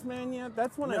Ladies Man yet?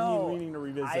 That's one I've been meaning to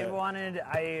revisit.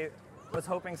 I was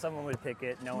hoping someone would pick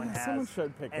it. No one has. Someone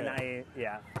should pick and it.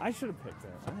 I I should have picked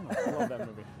it. I don't know. I love that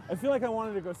movie. I feel like I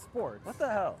wanted to go sports. What the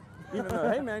hell? Even though,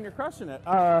 hey man, you're crushing it.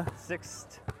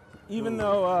 Sixth. Even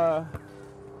though,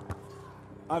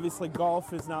 obviously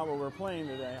golf is not what we're playing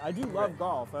today. I do love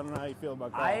golf. I don't know how you feel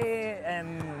about golf. I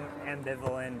am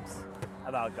ambivalent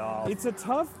about golf. It's a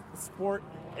tough sport.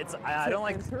 I don't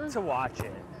like enter? to watch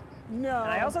it. No.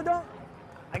 And I also don't.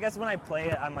 I guess when I play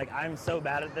it, I'm like, I'm so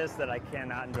bad at this that I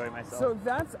cannot enjoy myself. So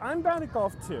I'm bad at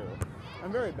golf too. I'm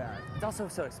very bad. It's also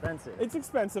so expensive. It's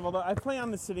expensive, although I play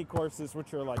on the city courses,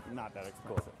 which are like not that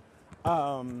expensive.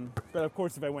 But of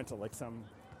course, if I went to like some,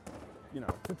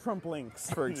 to Trump Links,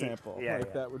 for example,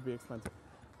 that would be expensive.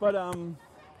 But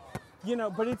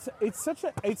but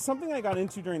it's something I got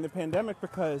into during the pandemic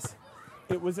because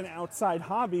it was an outside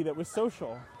hobby that was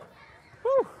social.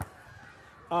 Whew.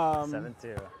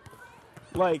 7-2.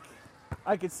 Like,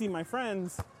 I could see my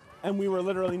friends, and we were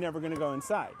literally never going to go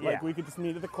inside. Like, Yeah. we could just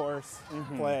meet at the course,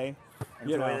 play,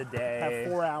 Enjoy the day.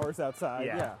 have 4 hours outside.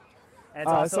 Yeah. And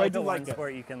it's also so I like do the like one it.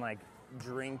 sport you can like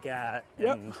drink at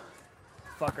Yep. and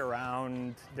fuck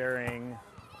around during.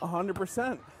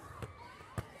 100%.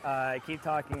 I keep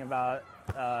talking about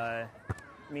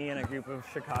me and a group of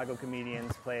Chicago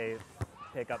comedians play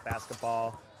pickup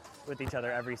basketball with each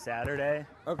other every Saturday,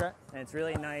 Okay. and it's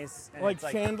really nice. And Like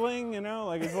it's Chandling,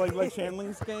 like it's like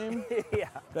Chandling's game yeah.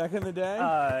 back in the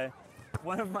day.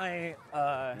 One of my,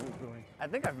 I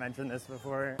think I've mentioned this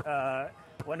before.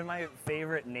 One of my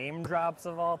favorite name drops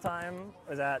of all time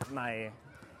was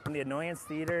in the Annoyance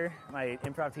Theater. My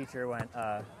improv teacher went,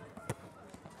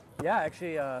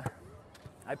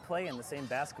 I play in the same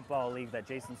basketball league that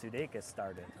Jason Sudeikis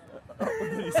started.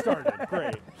 He started.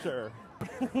 Great, sure.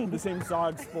 The same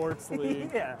Zog Sports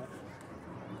League. Yeah.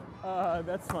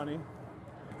 That's funny.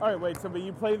 All right, wait. So, but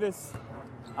you play this?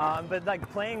 But like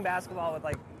playing basketball with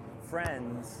like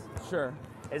friends Sure.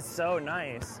 is so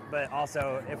nice. But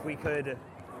also, if we could,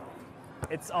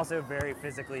 it's also very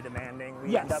physically demanding.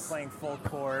 We end up Yes. playing full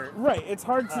court. Right. It's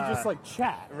hard to just like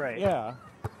chat. right. Yeah.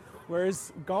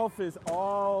 Whereas golf is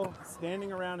all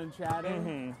standing around and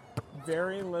chatting,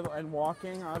 very little, and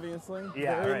walking, obviously.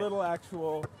 Yeah, very right. little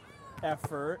actual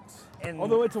effort. And-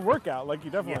 Although it's a workout, like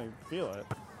you definitely feel it.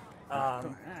 I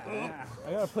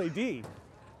gotta play D.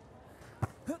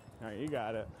 All right, you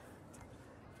got it.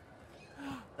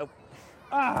 Nope.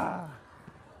 I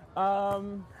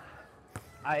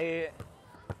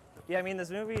mean, this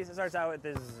movie starts out with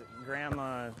his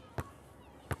grandma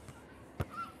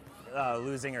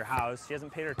losing her house. She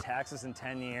hasn't paid her taxes in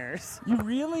 10 years. You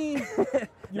really, you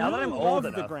Now that really I'm love old the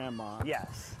enough. grandma.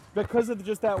 Yes. Because of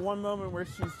just that one moment where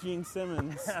she's Gene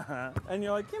Simmons. And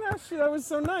you're like, that was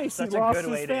so nice. Such he a lost good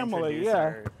his way to family. introduce Yeah.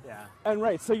 her. Yeah. And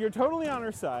right, so you're totally on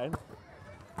her side.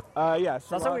 Yeah. It's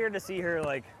also weird to see her,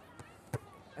 like,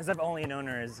 as I've only known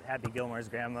her as Happy Gilmore's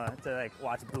grandma, to, like,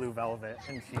 watch Blue Velvet,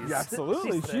 and she's... Yeah,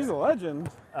 absolutely. She's a there. legend.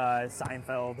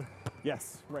 Seinfeld.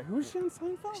 Yes. Right. Who's she in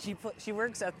Seinfeld? She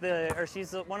works at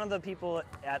she's one of the people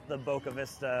at the Boca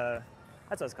Vista,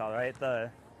 that's what it's called, right?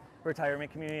 The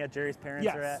retirement community that Jerry's parents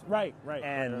are at. Right.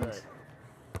 And right.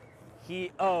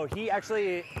 he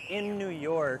actually, in New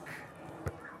York,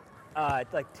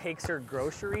 like takes her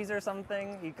groceries or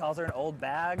something. He calls her an old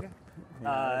bag.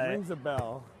 Yeah, it rings a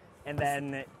bell. And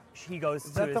then he goes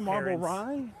Is to that his the Marble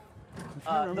parents.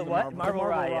 Rye? The what? Marble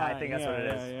Rye, yeah, I think that's yeah, what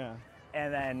it is. Yeah.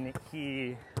 And then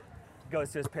he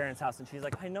goes to his parents' house, and she's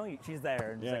like, I know you. She's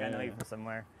there. And she's like, I know you from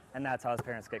somewhere. And that's how his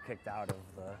parents get kicked out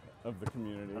Of the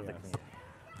community. the yes.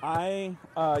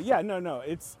 community. No.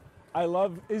 I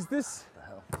love. Is this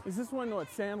one what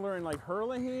Sandler and like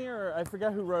Herlihy, or I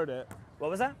forget who wrote it?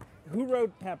 What was that? Who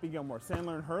wrote Happy Gilmore?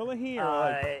 Sandler and Herlihy,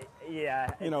 or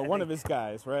Yeah. I one think, of his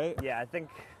guys, right? Yeah, I think.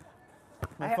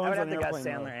 My I phone's would have on to guess airplane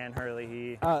Sandler mode. and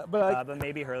Hurley. But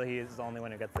maybe Hurley is the only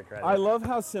one who gets the credit. I love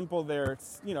how simple there.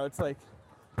 It's like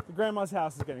the grandma's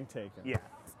house is getting taken. Yeah.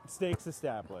 Stakes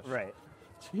established. Right.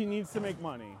 He needs to make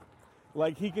money.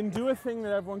 Like he can do a thing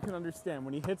that everyone can understand.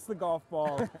 When he hits the golf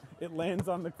ball, it lands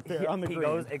on the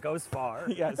green. It goes far.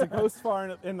 Yes, it goes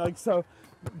far, and like so.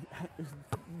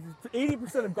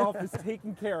 80% of golf is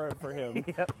taken care of for him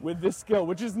with this skill,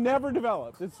 which is never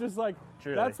developed. It's just like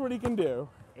Truly. that's what he can do.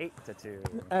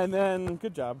 8-2. And then,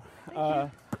 good job.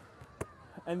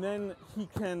 And then he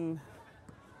can.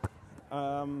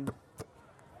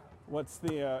 What's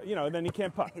the then he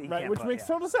can't putt, He right? can't Which putt, makes yeah.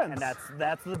 total sense. And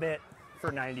that's the bit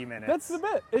for 90 minutes. That's the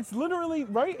bit. It's literally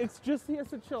right. It's just he has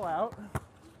to chill out,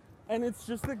 and it's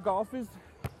just that golf is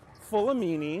full of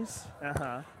meanies.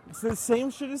 It's the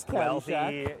same shit as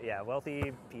Caddyshack.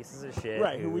 Wealthy pieces of shit.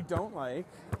 Right, who we don't like.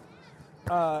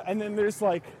 And then there's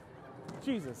like,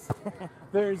 Jesus.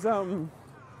 There's That one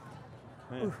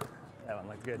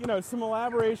looked good. some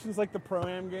elaborations like the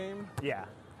Pro-Am game. Yeah.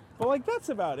 But like that's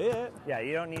about it. Yeah,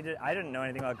 you don't need to. I didn't know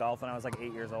anything about golf when I was like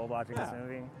 8 years old watching this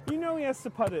movie. He has to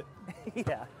putt it.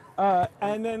 Yeah.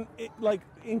 And then like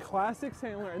in classic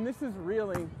Sandler, and this is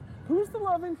really, who's the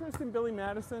love interest in Billy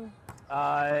Madison?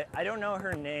 I don't know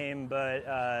her name, but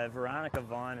Veronica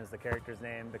Vaughn is the character's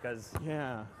name because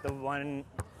the one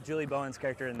Julie Bowen's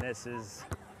character in this is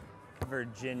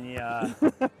Virginia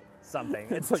something.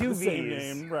 It's like two the V's. same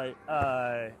name, right?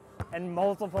 And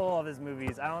multiple of his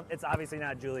movies. It's obviously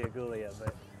not Julia Gulia,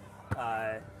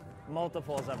 but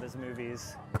multiples of his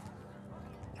movies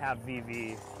have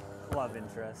VV love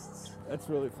interests. That's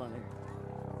really funny.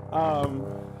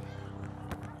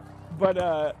 But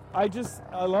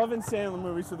I love in Sandler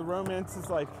movies, so the romance is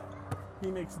like, he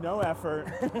makes no effort.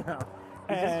 No,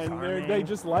 and they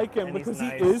just like him and because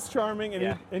he's he nice. is charming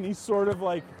and he sort of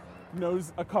like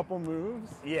knows a couple moves.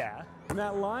 Yeah. And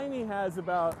that line he has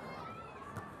about,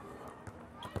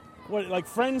 what, like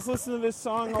friends listen to this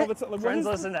song all the time? Like, Friends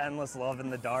listen to Endless Love in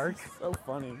the Dark. So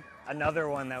funny. Another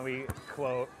one that we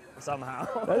quote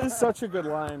somehow. That is such a good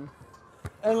line.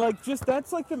 And like just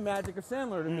that's like the magic of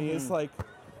Sandler to me. It's like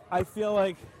I feel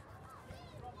like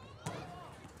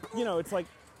it's like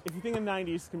if you think of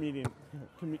 90s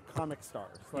comic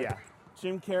stars, like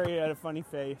Jim Carrey had a funny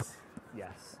face.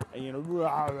 Yes. And you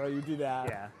do that.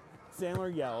 Yeah.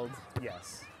 Sandler yelled.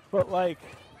 Yes. But like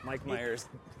Mike Myers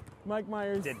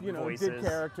did voices. did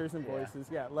characters and voices.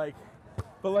 Yeah, like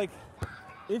but like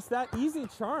it's that easy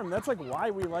charm. That's like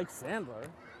why we like Sandler.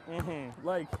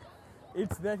 Like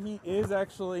it's that he is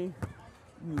actually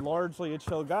largely a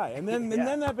chill guy. And then Yeah. and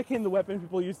then that became the weapon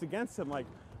people used against him, like,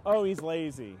 oh, he's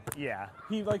lazy. Yeah.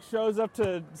 He like shows up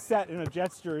to set in a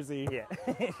Jets jersey, Yeah.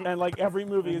 and like every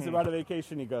movie is about a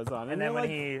vacation he goes on. And then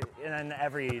you're and then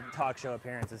every talk show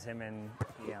appearance is him in,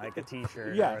 like a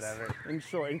t-shirt yes, or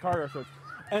whatever. in cargo shorts.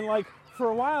 And like for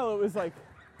a while it was like,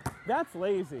 that's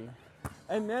lazy.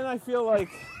 And then I feel like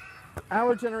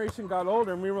our generation got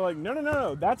older and we were like,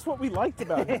 no, that's what we liked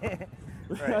about him.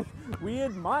 Right. Like, we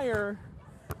admire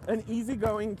an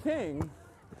easygoing king,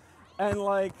 and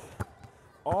like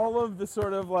all of the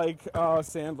sort of like, oh,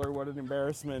 Sandler, what an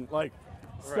embarrassment, like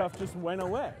stuff just went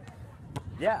away.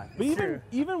 Yeah, But it's true.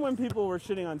 even when people were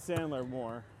shitting on Sandler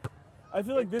more, I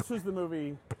feel like this was the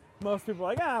movie most people were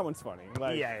like, that one's funny.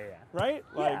 Like, Yeah. right?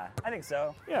 Like, Yeah, I think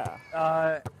so.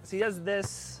 yeah. So he does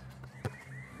this.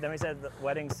 Then we said the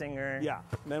Wedding Singer. Yeah.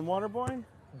 Then Waterboy?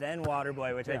 Then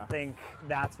Waterboy, which I Yeah. think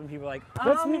that's when people are like,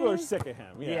 That's when people are sick of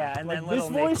him. Yeah. Yeah, and like, then this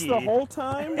Little voice Nicky. the whole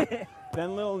time.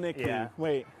 Then Little Nicky. Yeah.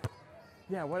 Wait.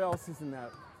 Yeah, what else is in that?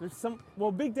 There's some.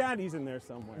 Well, Big Daddy's in there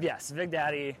somewhere. Yes, Big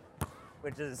Daddy,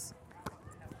 which is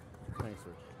Thanks,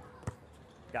 Rich.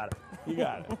 got it. You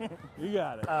got it. You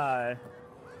got it.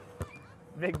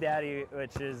 Big Daddy,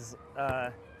 which is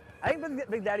I think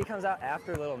Big Daddy comes out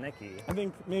after Little Nicky. I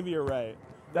think maybe you're right.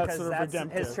 That's Because sort of that's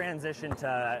redemptive. his transition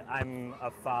to I'm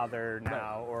a father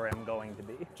now, or am going to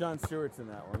be. John Stewart's in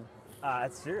that one.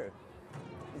 That's true.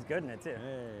 He's good in it too.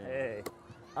 Hey.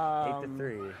 Hey,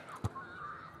 8-3.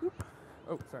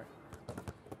 Oh, sorry.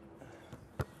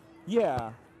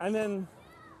 Yeah, and then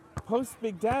post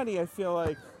Big Daddy, I feel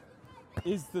like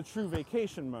is the true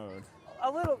vacation mode. A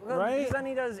little, Right? Because then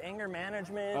he does anger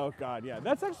management. Oh God, yeah.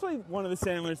 That's actually one of the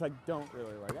Sandlers I don't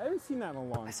really like. I haven't seen that in a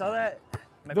long time. I saw that.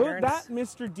 My Though parents. that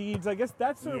Mr. Deeds, I guess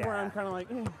that's sort of where Yeah. I'm kind of like,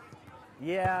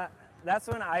 Yeah, that's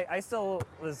when I still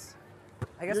was.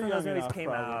 I guess You're when those young movies enough, came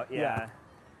probably. out, Yeah.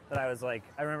 that I was like,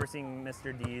 I remember seeing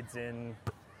Mr. Deeds in.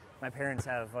 My parents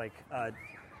have like a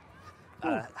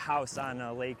house on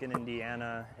a lake in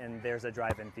Indiana, and there's a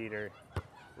drive-in theater,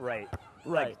 right,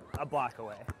 like a block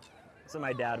away. So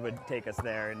my dad would take us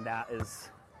there, and that is.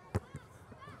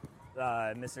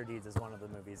 Mr. Deeds is one of the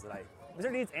movies that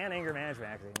Mr. Deeds and Anger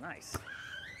Management actually nice.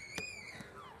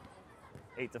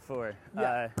 8-4.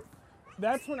 Yeah.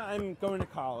 That's when I'm going to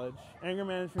college. Anger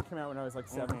Management came out when I was like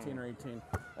 17 or 18.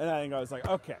 And I think I was like,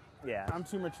 okay, Yeah. I'm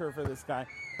too mature for this guy.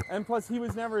 And plus, he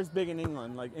was never as big in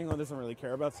England. Like, England doesn't really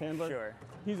care about Sandler. Sure.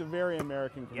 He's a very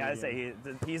American comedian. Yeah, I'd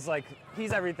say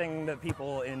he's everything that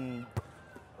people in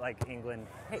like England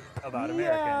hate about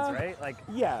Americans, right? Like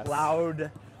Yes. loud,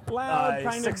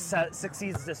 kind of.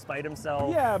 succeeds despite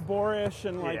himself. Yeah, boorish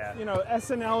and like, Yeah. you know,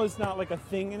 SNL is not like a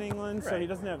thing in England, so he Right.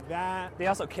 doesn't have that. They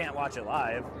also can't watch it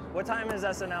live. What time is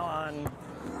SNL on?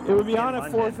 It would be In on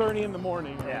at London. 4:30 in the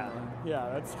morning. Yeah. Yeah,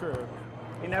 that's true.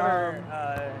 You never.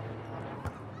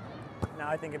 Now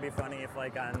I think it'd be funny if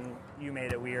like on You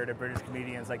Made It Weird, a British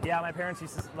comedian's like, yeah, my parents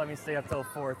used to let me stay up till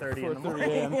 4:30 in the 4:30 morning.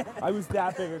 a.m. I was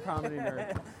that big a comedy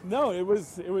nerd. No, it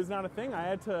was not a thing. I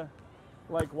had to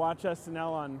like watch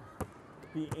SNL on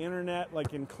the internet,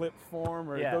 like in clip form,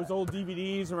 or Yeah. those old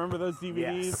DVDs. Remember those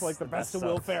DVDs, Yes, like the the best best of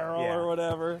Will of. Ferrell Yeah. or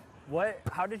whatever?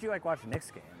 How did you like watch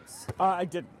Knicks games? I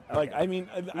didn't. Like, Okay. I mean,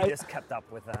 You just kept up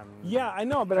with them. yeah, I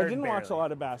know, but I Or didn't watch a barely.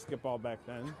 lot of basketball back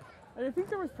then. And I think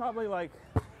there was probably like,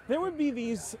 there would be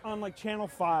these on like Channel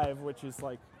 5, which is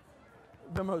like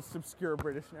the most obscure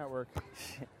British network.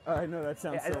 I know that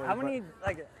sounds silly. How but many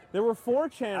like? There were 4 I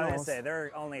was channels. gonna say there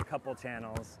are only a couple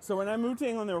channels. So when I moved to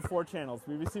England, there were 4 channels: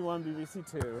 BBC One, BBC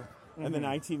Two, and then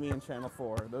ITV and Channel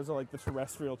 4. Those are like the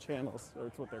terrestrial channels, or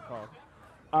it's what they're called.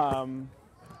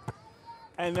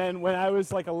 And then when I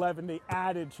was like 11, they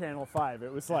added Channel 5.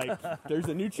 It was like, there's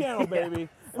a new channel, baby.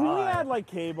 I mean, we had like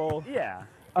cable, Yeah.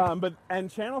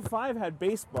 and Channel 5 had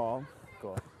baseball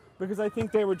Cool. because I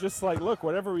think they were just like, look,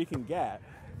 whatever we can get.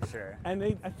 Sure. And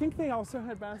I think they also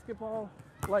had basketball,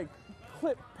 like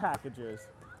clip packages.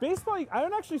 Baseball, I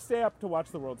would actually stay up to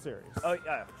watch the World Series. Oh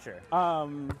yeah, sure.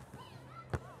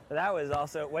 That was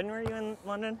also. When were you in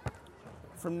London?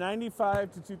 From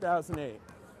 95 to 2008.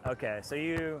 Okay,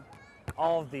 so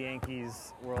all of the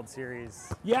Yankees World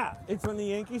Series. Yeah, it's when the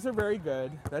Yankees are very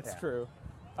good. That's Yeah. true.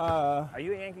 Are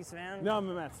you a Yankees fan? No, I'm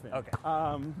a Mets fan. Okay.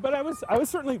 But I was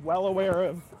certainly well aware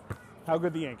of how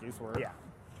good the Yankees were. Yeah.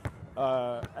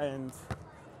 And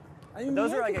I mean,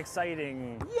 Those the are like Yankees-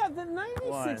 exciting. Yeah, the '96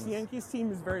 ones. Yankees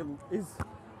team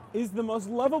is the most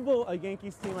lovable a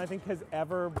Yankees team I think has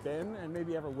ever been, and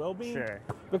maybe ever will be. Sure.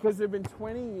 Because there've been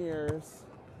 20 years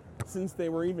since they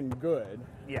were even good.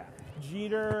 Yeah.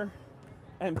 Jeter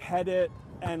and Pettit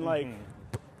and like,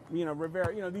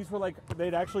 Rivera, these were like,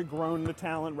 they'd actually grown the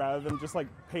talent rather than just like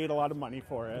paid a lot of money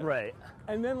for it. Right.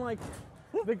 And then like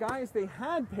the guys they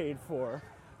had paid for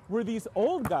were these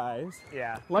old guys.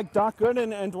 Yeah. Like Doc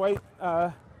Gooden and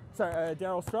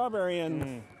Darryl Strawberry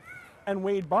and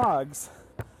Wade Boggs,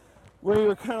 where you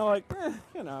were kind of like,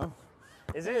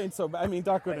 Is it it? ain't so bad. I mean,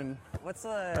 Doc Gooden What's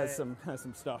has some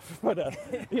stuff, but at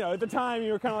the time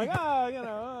you were kind of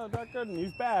like, Doc Gooden,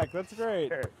 he's back. That's great.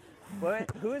 Sure.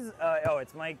 Who's?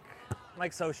 It's Mike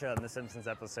Scioscia in the Simpsons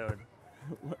episode.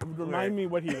 Remind me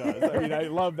what he does. I mean, I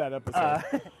love that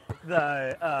episode.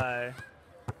 The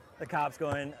cops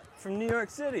going from New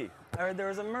York City. I heard there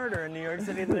was a murder in New York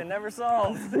City that they never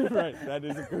solved. Right, that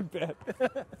is a good bit.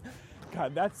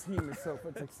 God, that team is so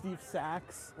fun. It's like Steve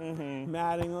Sachs,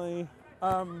 Mattingly.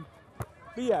 But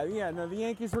the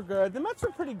Yankees were good. The Mets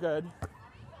were pretty good.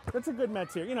 That's a good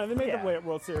Mets here. They made the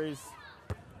World Series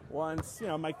once.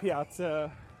 Mike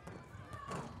Piazza,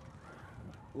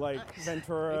 like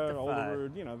Ventura,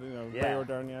 Alderwood, Ray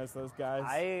Ordonez, those guys.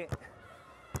 A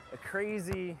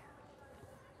crazy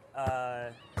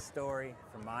story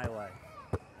from my life.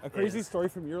 A crazy story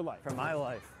from your life. From my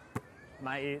life.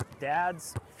 My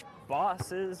dad's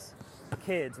boss's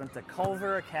kids went to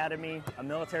Culver Academy, a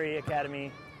military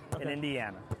academy in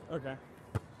Indiana. Okay.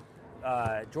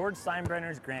 George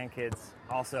Steinbrenner's grandkids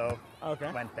also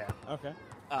went there. Okay.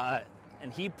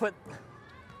 And he put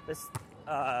this,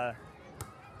 there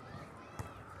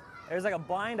was like a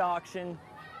blind auction.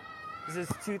 This is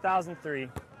 2003.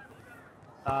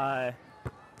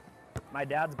 My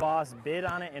dad's boss bid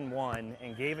on it and won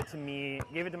and gave it to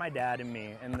my dad and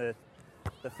me. And the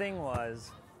thing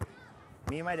was,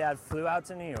 me and my dad flew out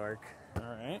to New York.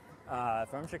 All right.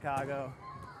 From Chicago.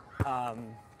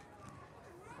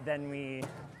 Then we...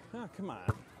 Oh, come on.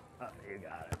 Oh, you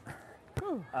got it.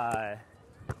 I'll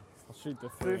shoot the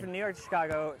Flew from New York to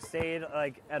Chicago, stayed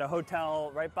like at a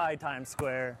hotel right by Times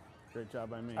Square. Great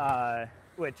job by me.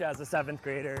 Which as a 7th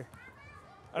grader,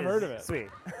 I've heard of it. Sweet.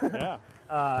 Yeah.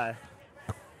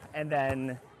 And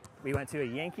then we went to a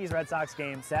Yankees-Red Sox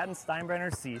game, sat in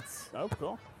Steinbrenner's seats. Oh,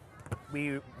 cool.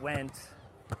 We went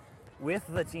with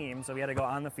the team, so we had to go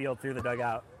on the field through the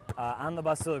dugout. On the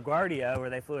bus to LaGuardia, where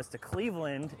they flew us to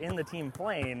Cleveland in the team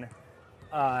plane,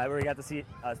 where we got to see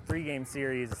a 3-game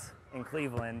series in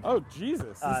Cleveland. Oh,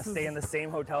 Jesus. Stay in the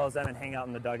same hotel as them and hang out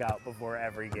in the dugout before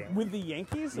every game. With the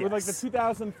Yankees? Yes. With like the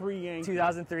 2003 Yankees?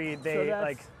 2003,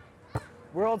 they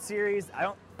World Series,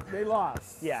 they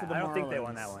lost. Yeah, to the I don't think they Marlins.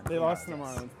 won that one. They lost to the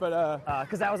Marlins. But,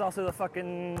 because that was also the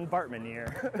fucking Bartman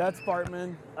year. That's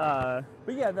Bartman.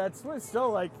 But yeah, that's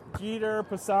still like Jeter,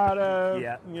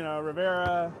 Posada,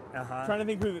 Rivera. Trying to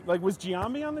think who, like, was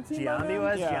Giambi on the team? Giambi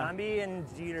was. Yeah. Giambi and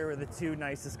Jeter were the two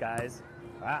nicest guys.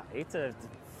 Wow, 8 to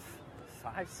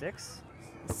 5, 6?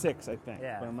 6, I think.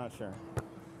 Yeah. But I'm not sure.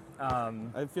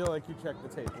 I feel like you check the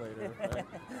tape later.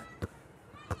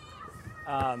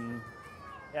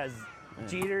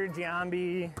 Jeter,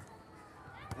 Giambi,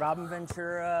 Robin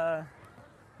Ventura.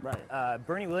 Right.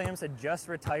 Bernie Williams had just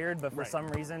retired, but for some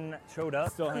reason showed up.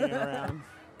 Still hanging around.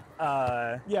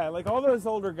 Yeah, like all those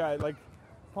older guys, like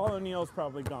Paul O'Neill's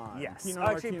probably gone. Yes. Tino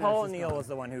Actually, Martinez Paul is O'Neill gone. was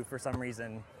the one who, for some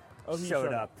reason, he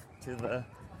showed up to the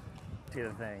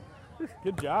thing.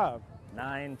 Good job.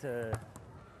 9 to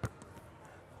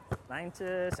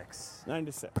 6. 9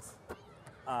 to 6.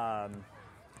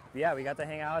 Yeah, we got to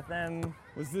hang out with them.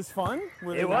 Was this fun?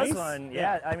 It was fun.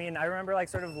 Yeah. I mean, I remember like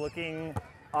sort of looking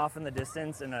off in the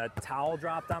distance, and a towel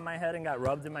dropped on my head and got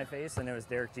rubbed in my face, and it was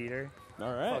Derek Jeter.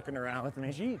 All right. Fucking around with me.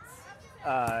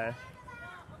 Jeets.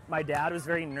 My dad was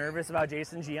very nervous about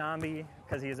Jason Giambi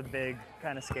because he's a big,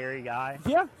 kind of scary guy.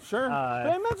 Yeah, sure. But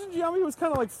I imagine Giambi was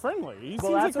kind of like friendly. He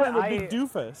seems that's like kind of what a big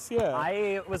doofus. Yeah.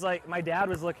 I was like, my dad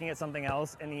was looking at something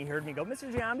else, and he heard me go, "Mr.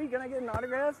 Giambi, can I get an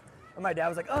autograph?" And my dad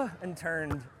was like, "Oh," and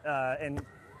turned, and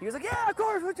he was like, "Yeah, of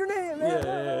course. What's your name?"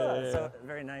 Yeah. So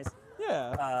very nice.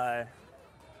 Yeah.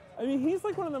 I mean, he's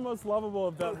like one of the most lovable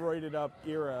of that roided up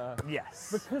era. Yes.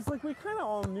 Because like we kind of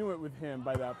all knew it with him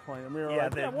by that point, and we were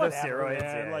like, the whatever, steroids.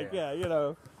 man. Yeah, like, yeah. you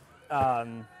know.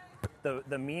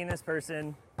 The meanest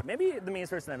person, maybe the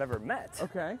meanest person I've ever met.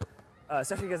 Okay.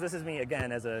 Especially because this is me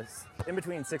again as in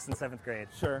between 6th and 7th grade.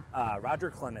 Sure. Roger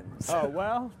Clemens. Oh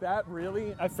well, that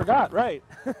really I forgot. Right.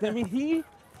 I mean he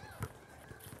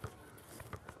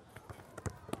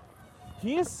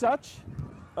is such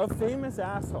a famous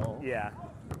asshole. Yeah.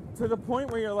 To the point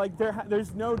where you're like,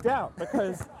 there's no doubt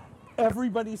because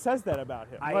everybody says that about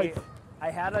him. I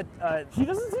had a. He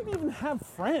doesn't seem to even have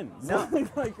friends. No.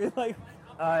 like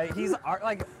he's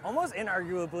like almost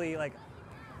inarguably like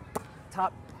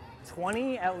top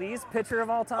 20 at least pitcher of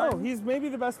all time. Oh, he's maybe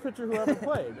the best pitcher who ever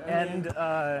played.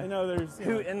 I know there's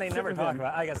and they never talk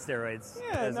about. I guess steroids.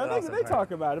 Yeah, no, they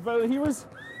talk about it, but he was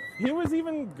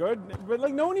even good. But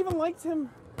like no one even liked him.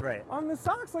 Right. On the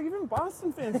Sox, like even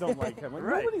Boston fans don't like him. Like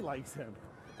right. Nobody likes him.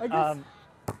 I guess.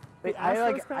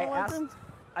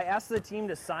 I asked the team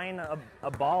to sign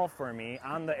a ball for me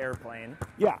on the airplane.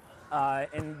 Yeah.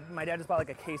 And my dad just bought like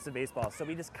a case of baseballs, so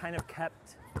we just kind of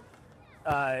kept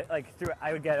I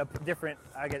would get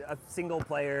a single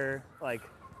player like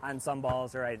on some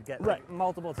balls, or I'd get like,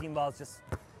 multiple team balls just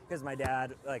because my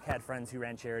dad like had friends who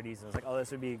ran charities and was like, oh, this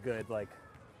would be a good like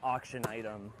auction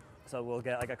item, so we'll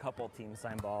get like a couple team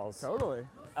signed balls. Totally.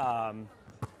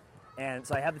 And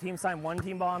so I had the team sign one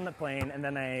team ball on the plane, and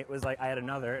then I had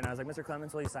another, and I was like, Mr.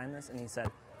 Clemens, will you sign this? And he said,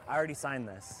 I already signed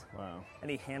this. Wow. And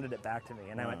he handed it back to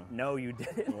me, and I went, no, you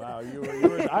didn't. Wow,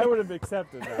 I would have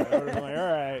accepted that. I would have been like, all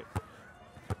right.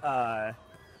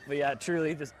 But yeah,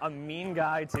 truly just a mean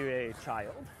guy to a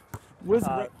child. Was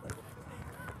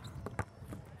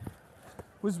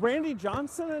Randy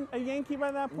Johnson a Yankee by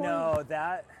that point? No,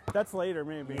 that's later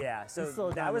maybe. Yeah,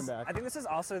 so that was. I think this is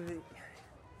also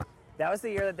that was the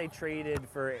year that they traded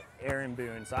for Aaron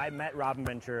Boone. So I met Robin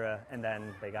Ventura, and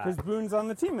then they got. Because Boone's on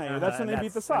the team that year. That's when they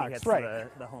beat the Sox, right?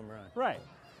 The home run. Right.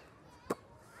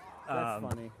 That's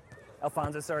funny.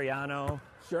 Alfonso Soriano.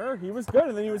 Sure, he was good,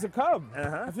 and then he was a Cub.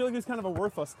 Uh-huh. I feel like he was kind of a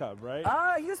worthless Cub, right?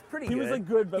 He was pretty good. He was like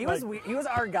good, but he was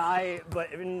our guy,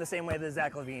 but in the same way that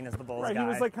Zach Levine is the Bulls guy. He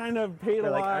was like kind of paid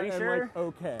a lot are you and sure? like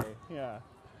okay, yeah.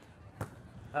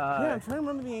 Yeah, I'm trying to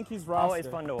remember the Yankees roster. Always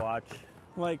fun to watch.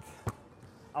 Like,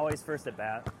 always first at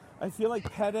bat. I feel like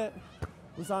Pettit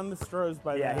was on the Stros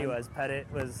by then. Yeah, he was.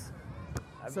 Pettit was.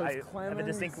 So I have a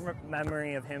distinct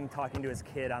memory of him talking to his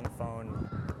kid on the phone.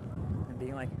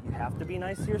 Being like, you have to be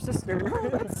nice to your sister.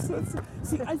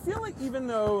 See, I feel like even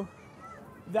though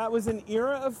that was an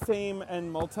era of fame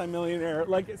and multimillionaire,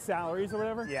 like salaries or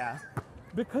whatever. Yeah.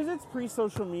 Because it's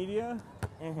pre-social media,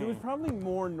 there was probably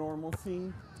more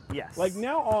normalcy. Yes. Like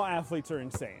now all athletes are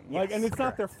insane. Like, and it's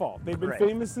not their fault. They've been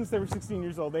famous since they were 16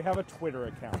 years old. They have a Twitter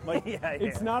account. Like,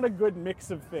 it's not a good mix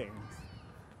of things.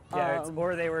 Yeah,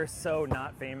 or they were so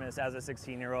not famous as a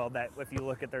 16-year-old that if you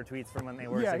look at their tweets from when they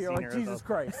were 16 you're like, years Jesus old.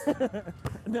 Christ.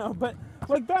 No, but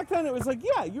like back then it was like,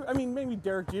 I mean, maybe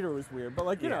Derek Jeter was weird, but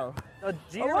like, you know,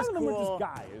 Jeter a lot was of them cool, were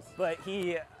just guys. But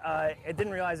he, I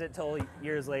didn't realize it till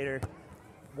years later,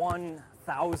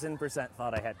 1,000%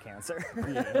 thought I had cancer.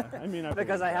 Yeah, I mean,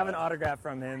 because I have an autograph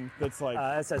from him that's like,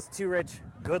 it says, "Too rich,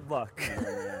 good luck."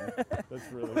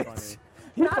 That's really funny.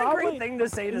 Not a great thing to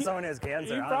say to someone who has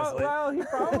cancer, honestly. He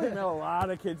probably met a lot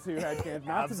of kids who had cancer.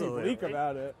 Not to be bleak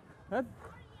about it.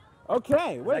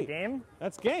 Okay, wait. Is that game?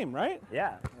 That's game, right?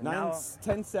 Yeah.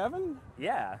 10-7?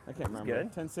 Yeah. I can't remember.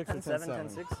 Good. 10-6 or 10-7, 10-7.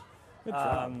 10-6. Good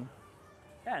job.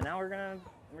 Yeah, now we're gonna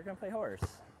play horse.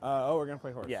 We're gonna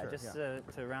play horse. Yeah, sure, just to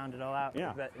round it all out.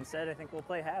 Yeah. But instead, I think we'll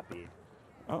play Happy.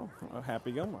 Oh,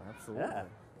 Happy Gilmore, absolutely. Yeah.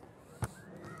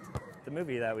 The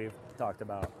movie that we've talked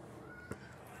about.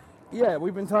 Yeah,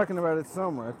 we've been talking about it so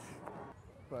much.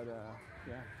 But,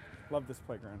 yeah, love this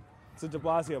playground. It's a de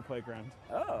Blasio playground.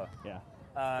 Oh. Yeah.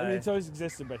 I mean, it's always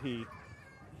existed, but he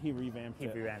revamped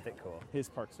it. He revamped it, cool. His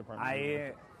Parks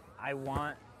Department. I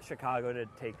want Chicago to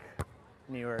take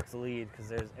New York's lead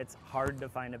because it's hard to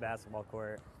find a basketball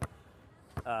court.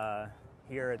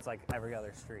 Here, it's like every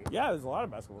other street. Yeah, there's a lot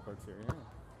of basketball courts here, yeah.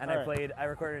 And I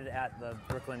recorded at the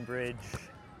Brooklyn Bridge,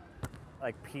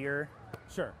 like, pier.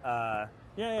 Sure.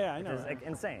 Yeah, I know. Which is like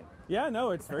insane. Yeah,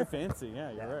 no, it's very fancy.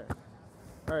 Yeah, you're right.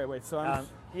 All right, wait. So I'm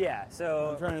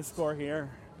trying to score here,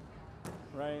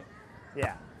 right?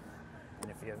 Yeah.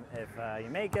 And if you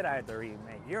make it, I have to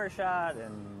remake your shot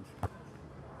and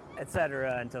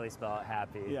etc. until we spell it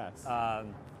Happy. Yes.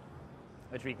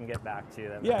 Which we can get back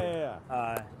to. Yeah.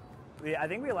 I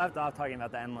think we left off talking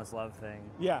about the endless love thing.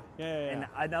 Yeah. And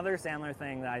another Sandler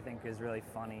thing that I think is really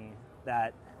funny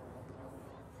that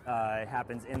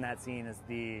happens in that scene is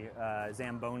the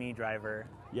Zamboni driver.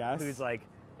 Yes. Who's like,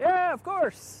 yeah, of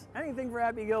course, anything for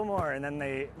Happy Gilmore. And then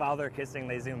while they're kissing,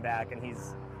 they zoom back and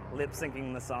he's lip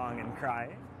syncing the song and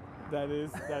crying. That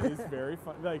is very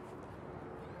fun. Like,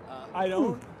 I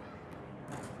don't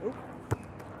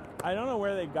know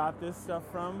where they got this stuff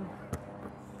from.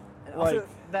 And also,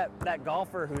 that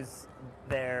golfer who's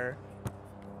there,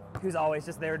 who's always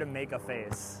just there to make a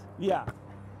face. Yeah.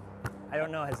 I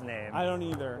don't know his name. I don't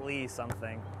either. Lee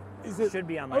something. It should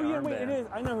be on my armband. Oh yeah, wait, it is.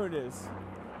 I know who it is.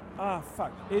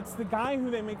 Fuck. It's the guy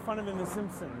who they make fun of in The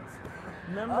Simpsons.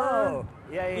 Remember? Oh,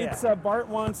 yeah. It's Bart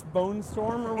wants Bone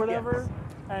Storm or whatever,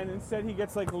 and instead he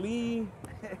gets like Lee.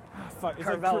 Fuck, it's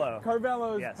Carvello. Like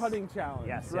Carvello's Yes. putting challenge.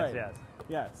 Yes, right. yes.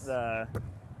 Yes. The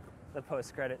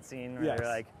post-credit scene where Yes. they're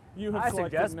like, You have I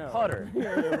selected suggest no. putter. Yeah,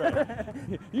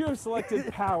 right. You have selected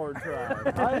power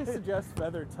drive. I suggest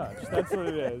feather touch. That's what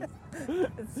it is.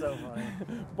 It's so funny.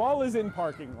 Ball is in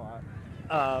parking lot.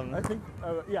 I think,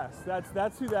 yes,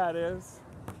 that's who that is.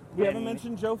 We haven't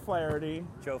mentioned Joe Flaherty.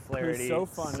 Joe Flaherty, who's so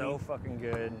funny. so fucking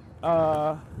good.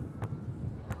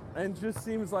 And just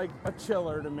seems like a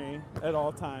chiller to me at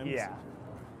all times. Yeah.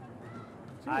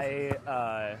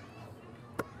 I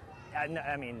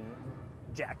mean,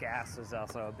 jackass was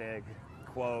also a big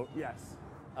quote. Yes.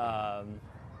 I'm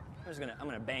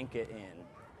gonna bank it in.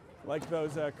 Like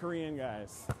those Korean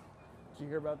guys. Did you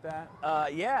hear about that?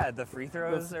 Yeah, the free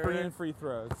throws. The Korean free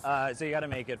throws. So you got to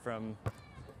make it from.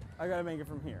 I gotta make it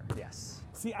from here. Yes.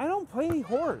 See, I don't play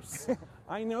horse.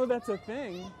 I know that's a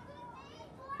thing.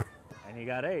 And you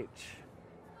got H.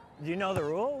 Do you know the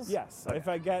rules? Yes. Okay. If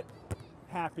I get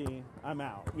happy, I'm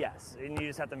out. Yes, and you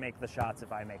just have to make the shots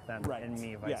if I make them, Right. and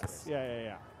me vice Yes.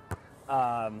 versa.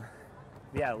 Yeah.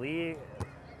 Yeah, Lee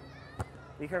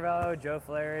Carvello, Joe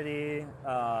Flaherty.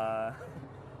 Now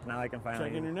I can finally.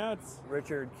 Checking your notes.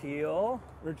 Richard Keel.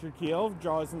 Richard Keel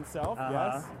draws himself.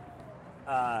 Uh-huh. Yes.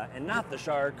 And not the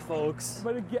shark, folks.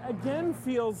 But again,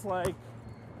 feels like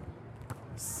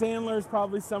Sandler's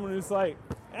probably someone who's like,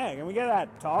 hey, can we get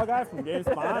that tall guy from James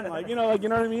Bond? You know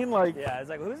what I mean? Like, Yeah, it's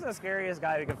like, who's the scariest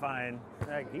guy we can find?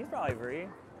 Like, he's probably free.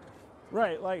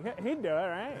 right, like, he'd do it,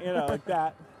 right? You know, like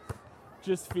that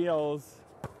just feels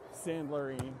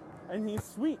Sandler-y. And he's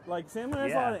sweet. Like, Sandler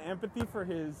has a lot of empathy for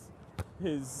his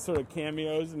sort of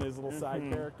cameos and his little side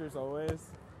characters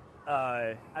always.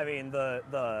 I mean,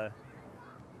 when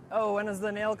does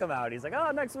the nail come out? He's like,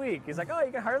 oh, next week. He's like, oh,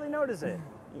 you can hardly notice it.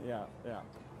 Yeah. No,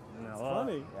 It's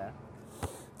funny. Yeah.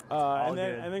 And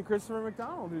good. then Christopher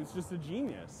McDonald, who's just a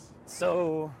genius.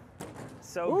 So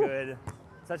Ooh. good.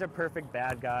 Such a perfect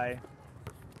bad guy.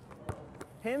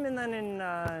 Him, and then in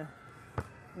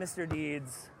Mr.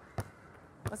 Deeds,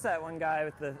 what's that one guy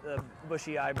with the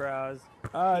bushy eyebrows?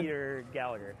 Peter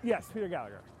Gallagher. Yes, Peter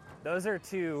Gallagher. Those are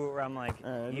two where I'm like,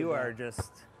 you are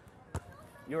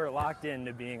locked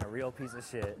into being a real piece of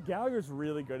shit. Gallagher's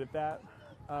really good at that.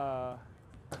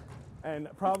 And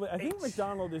probably, I think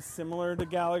McDonald is similar to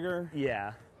Gallagher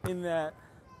Yeah. in that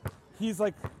he's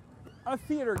like a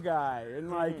theater guy, and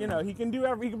like, you know, he can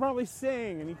probably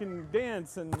sing and he can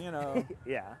dance, and you know.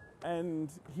 Yeah.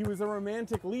 And he was a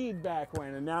romantic lead back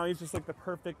when, and now he's just like the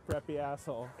perfect preppy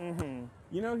asshole. Mm-hmm.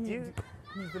 You know, he's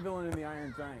the villain in The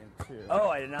Iron Giant too. Oh,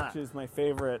 I did not. Which is my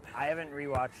favorite. I haven't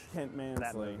rewatched Kent Mansley.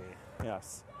 that movie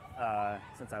Yes.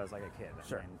 since I was like a kid.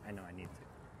 Sure. I know I need to.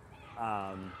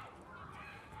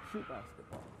 Shoot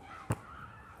basketball.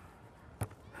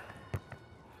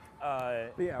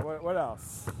 But yeah, what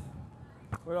else?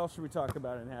 What else should we talk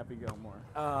about in Happy Gilmore?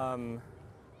 All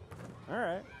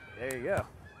right. there you go.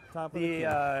 Top of the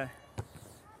queue.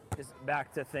 Just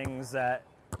back to things that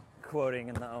quoting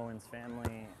in the Owens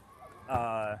family,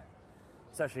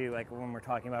 especially like when we're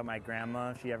talking about my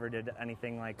grandma, if she ever did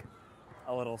anything like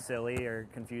a little silly or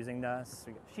confusing to us.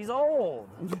 She's old.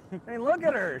 I mean, look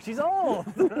at her. She's old.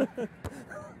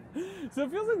 So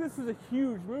it feels like this is a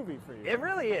huge movie for you. It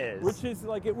really is. Which is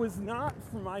like, it was not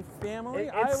for my family.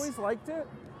 I It's- always liked it.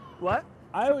 What?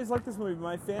 I always liked this movie.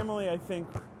 My family, I think,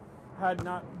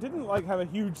 didn't like have a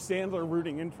huge Sandler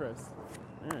rooting interest.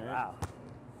 All right. Wow.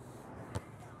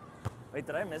 Wait,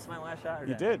 did I miss my last shot? Or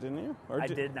You did, didn't you? Or I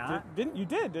did not. You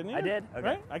did, didn't you? I did? Okay.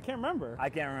 Right? I can't remember. I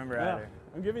can't remember Yeah. either.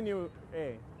 I'm giving you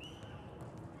A.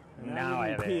 And Now I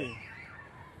I'm have giving you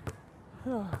P.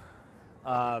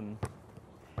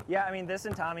 Yeah, I mean, this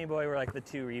and Tommy Boy were like the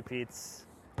two repeats.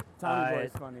 Tommy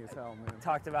Boy's funny as hell, man.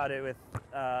 Talked about it with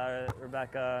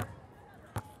Rebecca,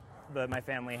 but my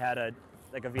family had a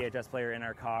VHS player in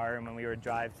our car, and when we would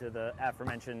drive to the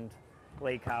aforementioned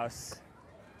lake house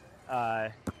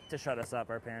to shut us up,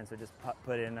 our parents would just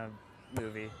put in a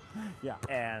movie. Yeah.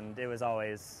 And it was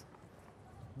always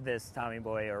this Tommy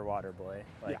Boy or Water Boy.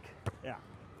 Yeah.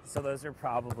 So those are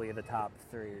probably the top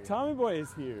three. Tommy Boy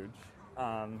is huge.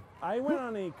 I went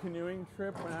on a canoeing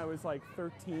trip when I was like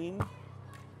 13,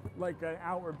 like an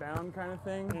Outward Bound kind of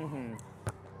thing. Mm-hmm.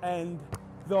 And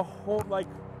the whole, like,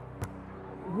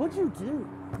 what'd you do?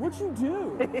 What'd you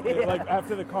do? Like,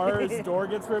 after the car's door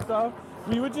gets ripped off,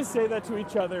 we would just say that to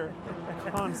each other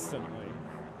constantly.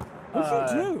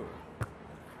 What'd you do?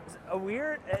 A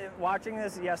weird, watching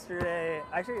this yesterday,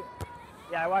 actually,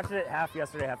 yeah, I watched it half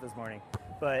yesterday, half this morning.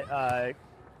 But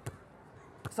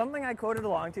Something I quoted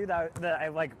along to that I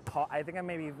like. I think I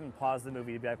maybe even paused the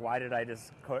movie to be like, why did I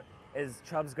just quote? Is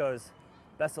Chubbs goes,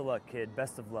 "Best of luck, kid.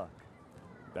 Best of luck."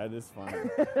 That is funny.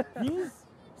 He's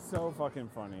so fucking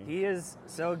funny. He is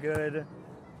so good.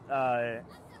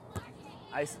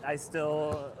 I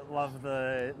still love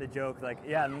the joke, like,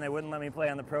 yeah, and they wouldn't let me play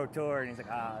on the Pro Tour. And he's like,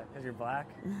 because you're black?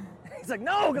 He's like,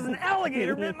 no, because an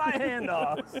alligator bit my hand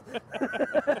off.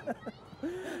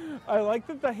 I like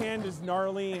that the hand is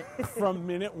gnarly from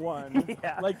minute one.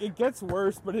 Yeah. Like, it gets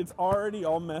worse, but it's already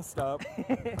all messed up.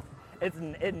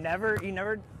 He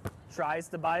never tries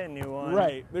to buy a new one.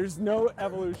 Right. There's no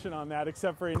evolution on that,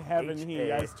 except for in heaven he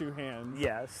H.A. has two hands.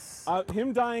 Yes.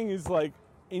 Him dying is, like,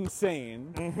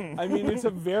 insane. I mean, it's a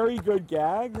very good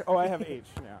gag. Oh, I have H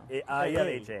now. You have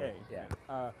H.A.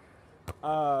 Yeah.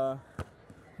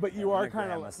 But you are kind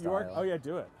grandma of style. oh yeah,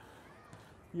 do it.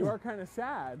 You are kind of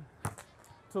sad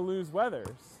to lose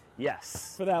Weathers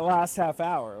Yes. for that last half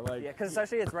hour. Like, Yeah, because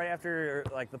especially it's right after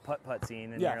like the putt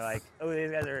scene, and Yes. you're like, oh,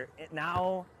 these guys are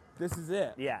now. this is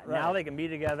it. Yeah, Right. now they can be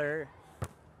together,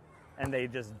 and they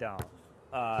just don't.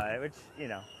 Which, you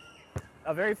know,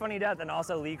 a very funny death, and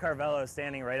also Lee Carvello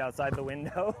standing right outside the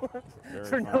window Very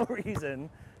for no funny. reason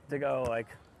to go like.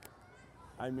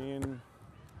 I mean,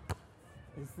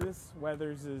 is this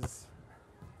Weathers'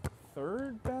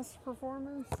 third best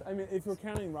performance? I mean, if you're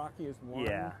counting Rocky as one,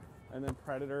 Yeah. and then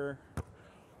Predator,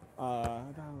 the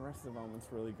rest of the element's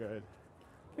really good.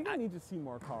 I think I need to see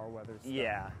more Carl Weathers stuff.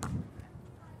 Yeah.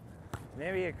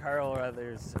 Maybe a Carl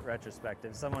Weathers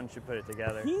retrospective. Someone should put it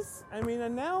together.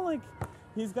 And now like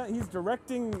he's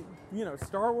directing,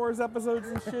 Star Wars episodes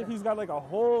and shit. He's got like a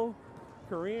whole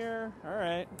career. All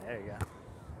right. There you go.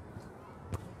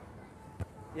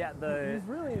 Yeah, He's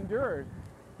really endured.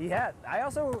 he had. I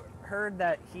also heard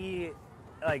that he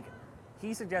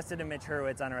suggested to Mitch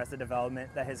Hurwitz on Arrested Development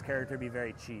that his character be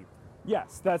very cheap.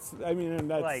 Yes, and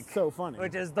that's Like, so funny.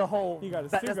 Which is the whole. He got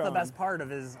his That's suit the on. best part of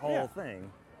his whole Yeah.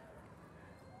 thing.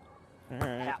 All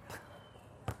right. Hap.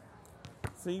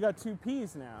 So you got 2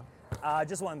 P's now.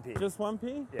 Just one P. Just 1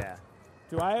 P? Yeah.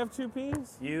 Do I have 2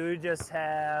 P's? You just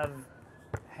have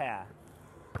ha.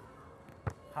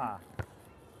 Ha.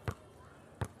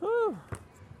 Whew.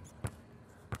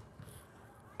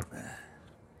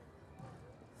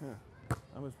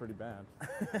 That was pretty bad.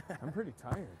 I'm pretty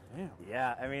tired. Damn.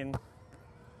 Yeah, I mean,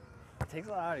 it takes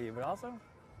a lot out of you, but also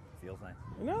feels nice.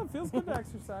 No, it feels good to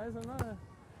exercise. I'm not.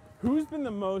 Who's been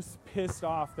the most pissed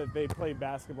off that they played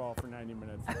basketball for 90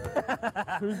 minutes?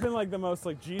 Who's been like the most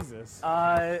like Jesus?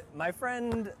 My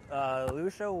friend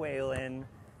Lucia Whalen,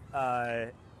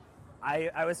 I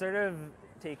was sort of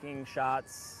taking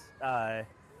shots.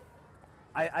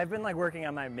 I've been like working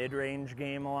on my mid-range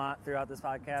game a lot throughout this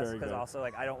podcast Very because good. also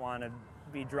like I don't want to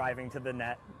be driving to the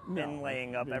net and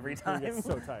laying up every You're gonna time. get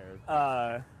so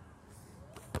tired.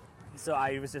 So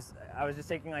I was just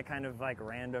taking like kind of like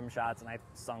random shots, and I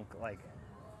sunk like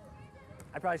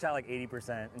I probably shot like 80%.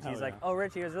 And Hell she's like, yeah. "Oh,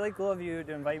 Richie, it was really cool of you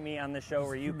to invite me on the show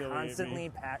where you humiliate constantly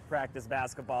me." practice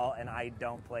basketball, and I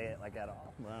don't play it like at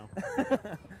all."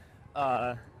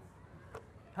 Wow.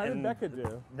 How did and Becca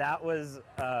do? That was,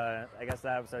 I guess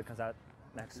that episode comes out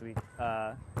next week,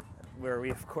 where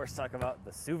we of course talk about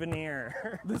the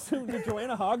souvenir. The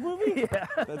Joanna Hogg movie? Yeah,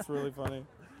 That's really funny.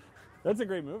 That's a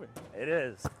great movie. it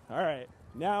is. All right.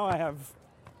 Now I have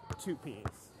 2 P's.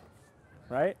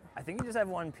 Right? I think you just have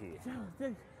one P.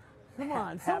 Come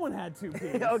on. Someone had 2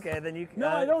 P's. Okay, then you. No,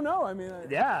 I don't know. I mean,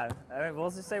 Yeah, I mean,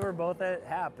 we'll just say we're both at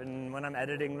Hap, and when I'm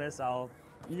editing this,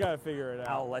 you got to figure it out.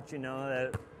 I'll let you know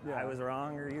that Yeah. I was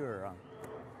wrong or you were wrong.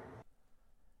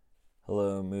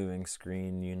 Hello, moving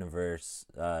screen universe.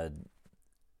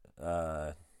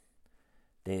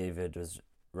 David was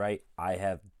right. I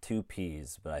have 2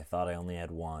 P's, but I thought I only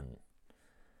had 1.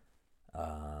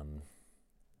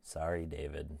 Sorry,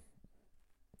 David.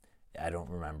 I don't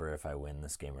remember if I win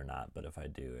this game or not, but if I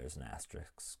do, there's an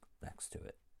asterisk next to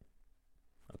it.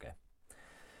 Okay.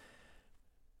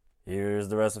 Here's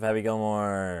the rest of Happy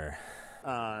Gilmore.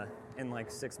 In like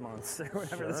 6 months or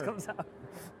whenever this Sure. comes out.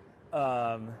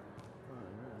 I'm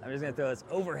just gonna throw this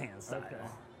overhand style. Okay.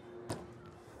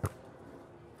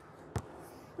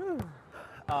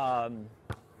 Damn.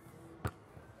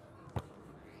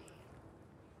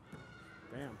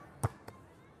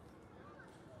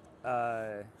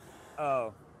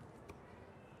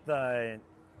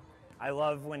 I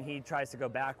love when he tries to go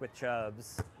back with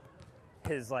Chubbs.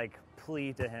 His like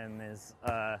plea to him is,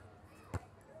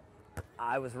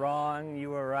 I was wrong,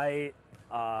 you were right.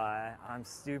 I'm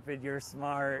stupid, you're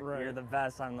smart. Right. You're the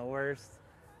best, I'm the worst.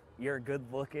 you're good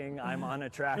looking, I'm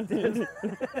unattractive.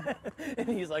 And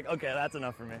he's like, okay, that's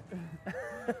enough for me.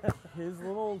 His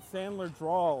little Sandler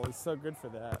drawl is so good for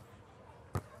that.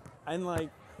 And like,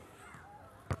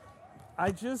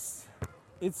 it's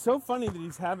so funny that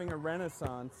he's having a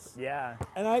renaissance. Yeah.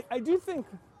 And I do think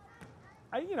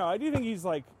he's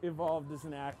like evolved as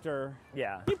an actor.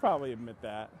 Yeah. He'd probably admit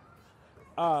that.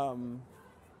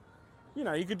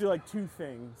 He could do like 2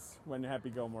 things when Happy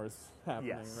Gilmore's happening,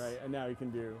 Yes. right? And now he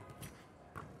can do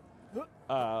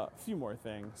a few more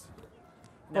things.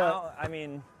 Now, I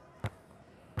mean,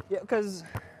 yeah, because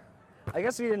I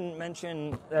guess we didn't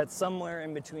mention that somewhere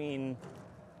in between,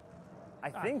 I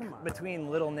think come on. between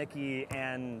Little Nicky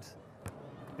and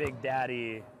Big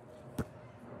Daddy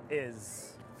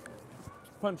is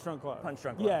Punch Drunk Love. Punch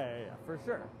Drunk Love. Yeah, for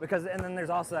sure. Because, and then there's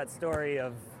also that story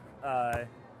of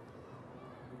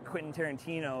Quentin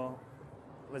Tarantino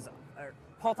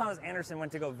Paul Thomas Anderson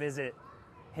went to go visit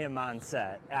him on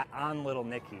set on Little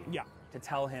Nicky. Yeah. To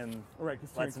tell him, Right,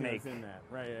 because let's Tarantino's make. in that.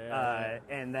 Right, yeah.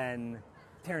 And then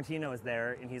Tarantino is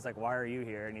there, and he's like, "Why are you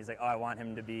here?" And he's like, "Oh, I want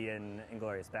him to be in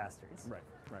Inglourious Bastards."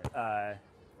 Right.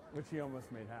 Which he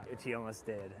almost made happen. Which he almost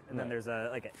did. And then Right. there's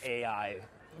an AI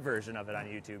version of it on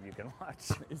YouTube you can watch.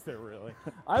 Is there really?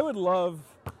 I would love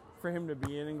for him to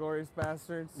be in Inglourious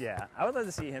Bastards. Yeah, I would love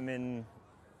to see him in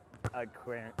a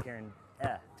Tarantino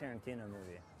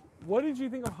movie. What did you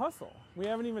think of Hustle? We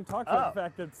haven't even talked about the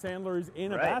fact that Sandler is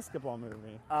in a Right. basketball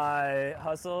movie.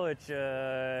 Hustle, which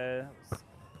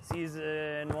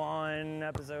season 1,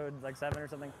 episode like 7 or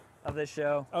something of this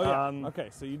show. Oh yeah. Okay,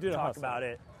 so you did a Talk Hustle. about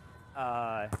it.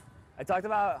 I talked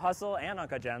about Hustle and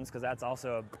Uncut Gems because that's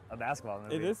also a basketball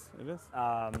movie. It is.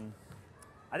 I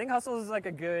think Hustle is like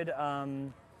a good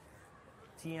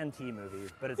TNT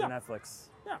movie, but it's a Netflix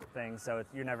thing, so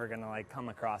you're never gonna like come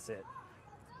across it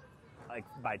like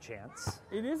by chance.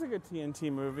 It is a good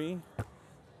TNT movie,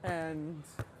 and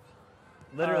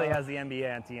Literally has the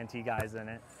NBA and TNT guys in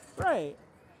it. right.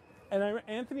 And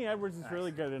Anthony Edwards is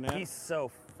really good in it. He's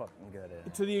so fucking good at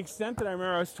it. To the extent that I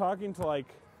remember, I was talking to like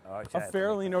a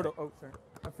fairly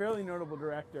notable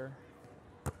director.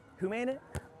 Who made it?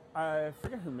 I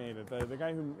forget who made it. The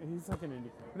guy he's like an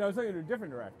indie. No, I was talking to a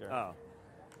different director. Oh.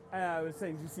 And I was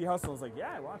saying, "Did you see Hustle?" I was like,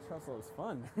 "Yeah, I watched Hustle. It was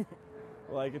fun."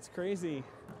 Like, it's crazy.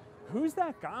 Who's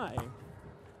that guy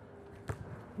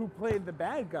who played the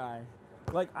bad guy?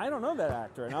 Like, I don't know that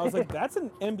actor. And I was like, that's an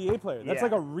NBA player. That's Yeah.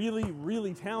 like a really,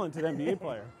 really talented NBA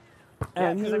player.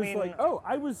 And he 'cause I was mean- like, oh,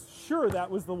 I was sure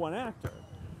that was the one actor.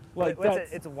 Like, What's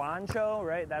that's, it? It's Juancho,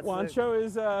 right? That's Juancho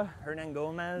is, Hernan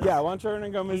Gomez. yeah, Juancho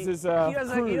Hernan Gomez is, he does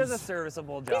a Cruz.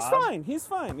 serviceable job. He's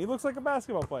fine. He looks like a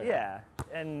basketball player. Yeah,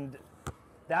 and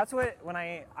that's what when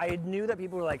I knew that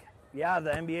people were like, yeah,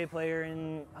 the NBA player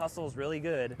in Hustle is really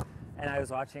good, and I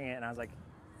was watching it and I was like,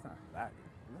 it's not that good.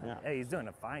 Yeah. Hey, he's doing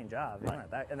a fine job. He's not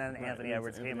that. And then Anthony It's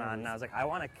Edwards Anthony came on, and I was like, I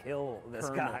want to kill this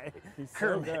Kermit. guy. He's so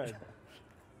Kermit.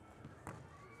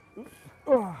 good.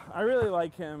 Oh, I really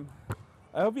like him.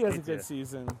 I hope he has Me a good too.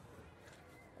 season.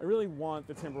 I really want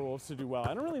the Timberwolves to do well.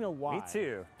 I don't really know why. Me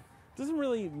too. It doesn't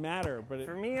really matter, but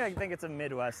For me, I think it's a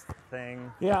Midwest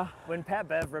thing. yeah, When Pat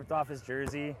Bev ripped off his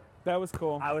jersey, that was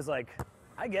cool. I was like,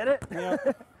 I get it. Yeah.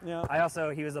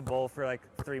 He was a Bull for like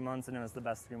 3 months, and it was the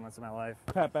best 3 months of my life.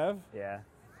 Pat Bev, Yeah.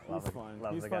 Love he's it. fun.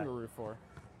 Love He's the fun guy. to root for.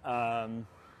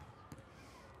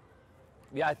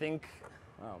 Yeah, I think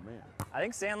Oh man.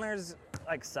 Sandler's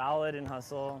like solid in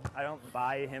Hustle. I don't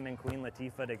buy him and Queen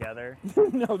Latifah together.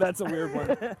 No, that's a weird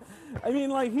one. I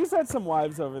mean, like, he's had some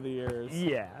wives over the years.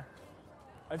 Yeah.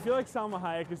 I feel like Salma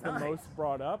Hayek is the Nice. most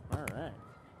brought up. All right.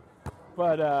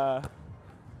 But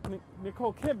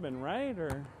Nicole Kidman, right?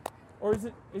 Or is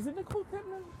it Nicole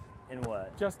Kidman? In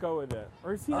what? Just go with it.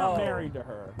 Or is he not Oh. married to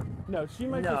her? No, she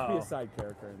might just be No. a side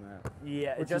character in that.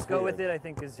 Yeah, Which Just is Go With weird. It, I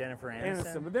think, is Jennifer Aniston.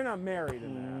 Aniston, but they're not married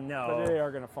in that. No. But they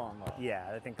are going to fall in love.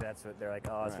 Yeah, I think that's what they're like,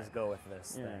 oh, let's Right. just go with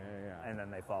this Yeah, thing. yeah. And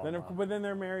then they fall Then in love. but then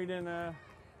they're married in a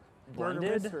Murder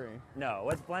Blended? Mystery. No,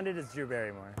 what's Blended is Drew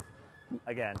Barrymore.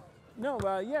 Again. No,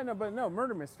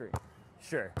 Murder Mystery.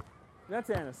 Sure. That's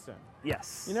Aniston.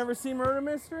 Yes. You never see Murder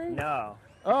Mystery? No.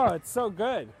 Oh, it's so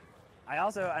good. I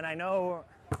know,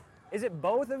 is it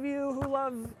both of you who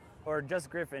love, or just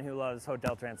Griffin who loves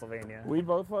Hotel Transylvania? We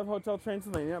both love Hotel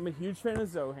Transylvania. I'm a huge fan of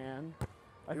Zohan.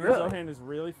 I think Really? Zohan is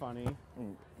really funny.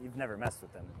 You've never messed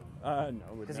with him. No, I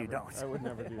would 'Cause you never- don't. I would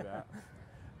never do that.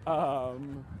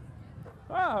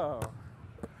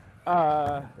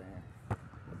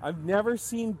 I've never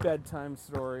seen Bedtime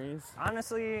Stories.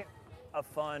 Honestly, a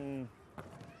fun.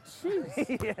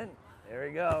 Jeez. There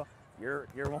we go. You're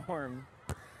warm.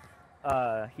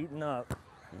 Heating up.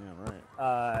 Yeah,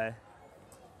 right.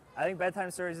 I think Bedtime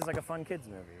Stories is like a fun kids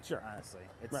movie. Sure. Honestly,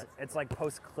 Right. it's like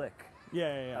post-Click.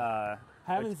 Yeah.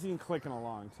 Haven't seen Click in a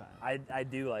long time. I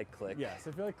do like Click. Yes,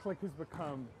 I feel like Click has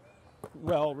become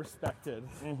well respected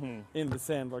in the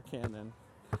Sandler canon.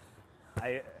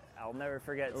 I'll never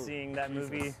forget seeing that Jesus.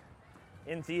 movie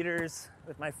in theaters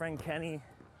with my friend Kenny,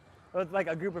 with like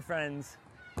a group of friends,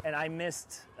 and I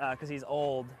missed because he's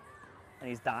old and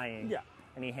he's dying. Yeah.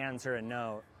 And he hands her a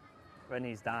note when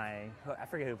he's dying. I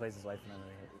forget who plays his wife in that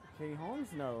movie. Katie Holmes?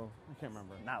 No, I can't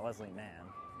remember. Not Leslie Mann.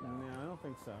 No, I don't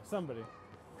think so. Somebody.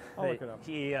 I'll look it up.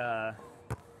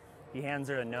 He hands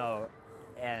her a note,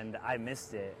 and I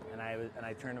missed it, and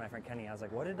I turned to my friend Kenny. I was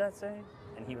like, "What did that say?"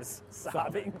 And he was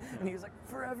sobbing, and he was like,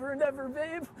 "Forever and ever,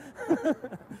 babe." Oh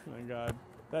my God,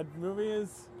 that movie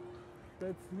is.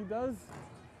 He does.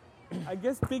 I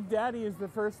guess Big Daddy is the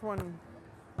first one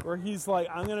where he's like,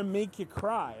 "I'm gonna make you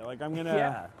cry." Like I'm gonna.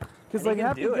 Yeah. Because like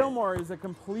Happy Gilmore is a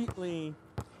completely,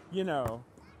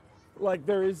 like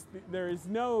there is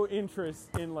no interest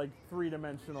in like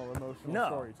three-dimensional emotional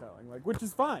storytelling, like which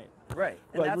is fine. Right.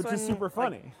 And like, that's which when, is super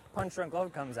funny. Like, Punch Drunk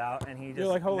Love comes out, and he just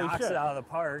like, holy knocks shit. it out of the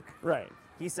park. Right.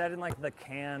 He said in like the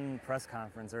Cannes press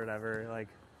conference or whatever, like,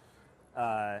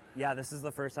 yeah, this is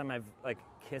the first time I've like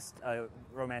kissed a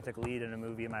romantic lead in a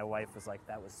movie, and my wife was like,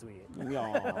 "That was sweet."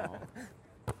 Aww.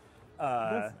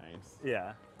 That's nice.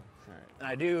 Yeah. All right. And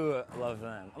I do love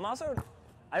them.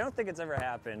 I don't think it's ever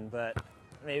happened, but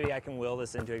maybe I can will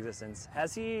this into existence.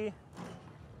 Has he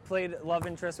played love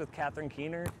interest with Catherine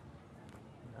Keener?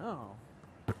 No.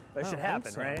 That should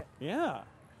happen, right? Yeah.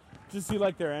 Just you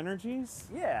like their energies?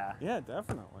 Yeah. Yeah,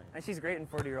 definitely. And she's great in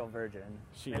 40-Year-Old Virgin.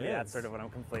 Maybe that's sort of what I'm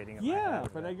conflating. Yeah,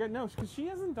 but I get because she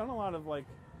hasn't done a lot of like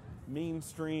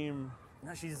mainstream.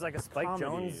 No, she's like a Spike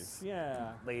comedies.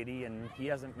 Jones lady, and he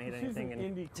hasn't made anything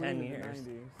in 10 years.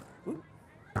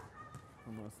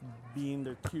 Almost being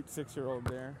their cute 6-year-old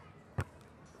there.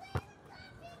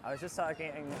 I was just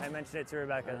talking, I mentioned it to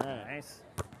Rebecca. Right. Nice.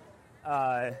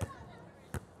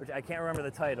 Which I can't remember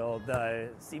the title. The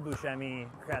Steve Buscemi,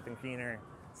 Catherine Keener,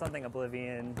 something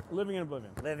Oblivion. Living in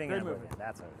Oblivion. Living great in Oblivion. Movie.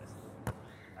 That's what it is.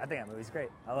 I think that movie's great.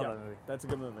 I love that movie. That's a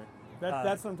good movie.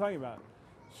 That's what I'm talking about.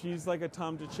 She's like a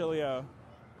Tom DiCilio.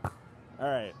 All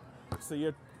right. So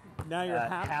you're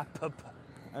happy.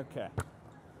 Okay.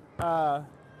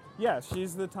 Yeah,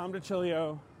 she's the Tom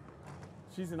DiCilio.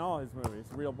 She's in all his movies.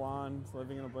 Real Blonde,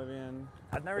 Living in Oblivion.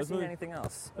 I've never seen anything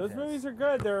else. Those movies are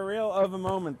good. They're a real of a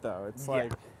moment, though. It's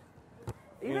like...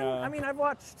 I mean, I've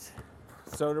watched...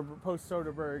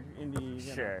 Post-Soderbergh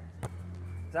indie. Sure.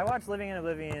 So I watched Living in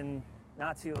Oblivion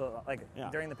not too...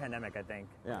 during the pandemic, I think.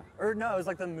 Yeah. Or no, it was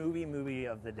like the movie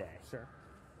of the day. Sure.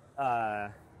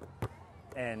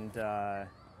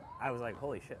 I was like,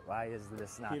 holy shit, why is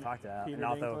this not talked about? Peter and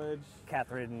although Dinklage.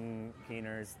 Catherine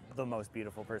Keener's the most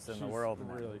beautiful person in the world. She's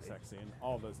really sexy in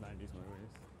all those 90s movies.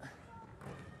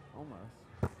 Almost.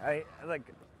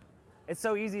 It's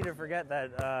so easy to forget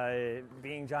that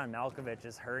being John Malkovich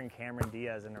is her and Cameron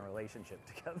Diaz in a relationship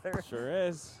together. Sure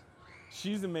is.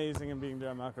 She's amazing in being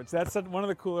John Malkovich. That's one of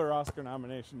the cooler Oscar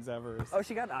nominations ever. Oh,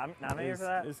 she got nominated for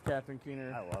that? Is Catherine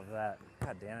Keener. I love that.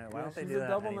 God damn it. Why don't they do she's that a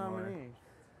double anymore?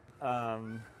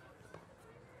 nominee.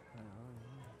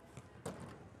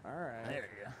 All right. There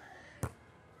we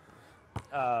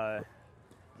go.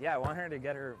 Yeah, I want her to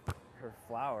get her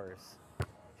flowers.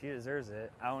 She deserves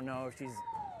it. I don't know if she's...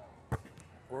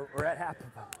 We're at half.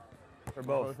 We're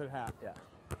both. Both at half. Yeah.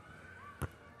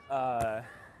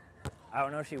 I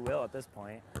don't know if she will at this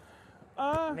point.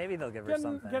 Maybe they'll give her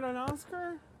something. Get an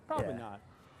Oscar? Probably not.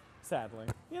 Sadly.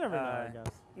 You never know, I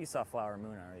guess. You saw Flower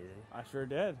Moon already. I sure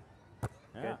did.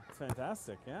 Yeah, Good. it's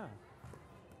fantastic, yeah.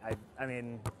 I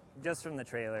mean, just from the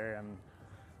trailer,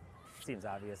 seems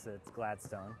obvious that it's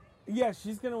Gladstone. Yeah,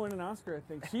 she's going to win an Oscar, I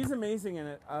think. She's amazing in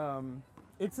it.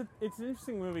 It's an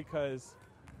interesting movie because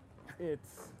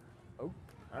it's... Oh,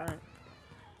 all right.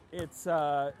 It's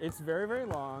very, very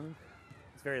long.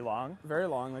 It's very long? Very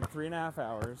long, like 3.5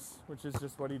 hours, which is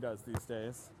just what he does these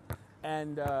days.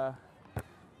 And,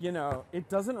 it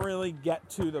doesn't really get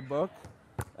to the book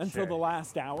until the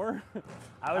last hour.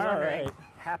 I was wondering,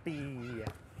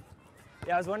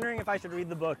 I was wondering if I should read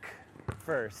the book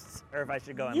first, or if I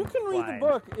should go in You can read blind. the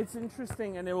book. It's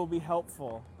interesting, and it will be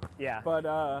helpful. Yeah.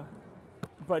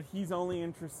 But he's only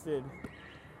interested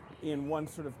in one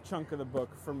sort of chunk of the book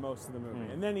for most of the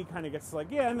movie. And then he kind of gets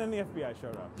like, and then the FBI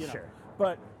showed up. Sure.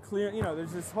 But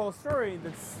there's this whole story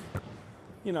that's,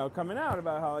 coming out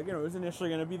about how, it was initially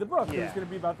going to be the book. It was going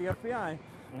to be about the FBI.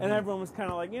 And everyone was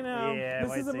kind of like,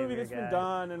 this is a movie that's been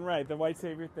done, and the white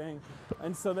savior thing.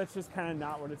 And so that's just kind of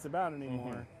not what it's about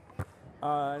anymore.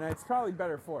 And it's probably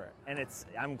better for it. And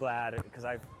I'm glad, because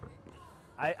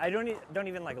I don't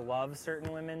even like love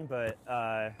certain women, but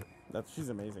She's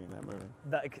amazing in that movie.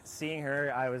 like seeing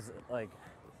her, I was like,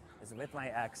 I was with my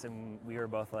ex, and we were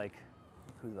both like,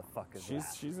 who the fuck is that?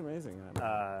 She's amazing in that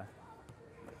movie.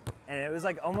 And it was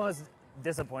like almost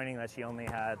disappointing that she only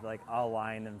had like a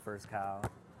line in First Cow,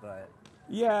 but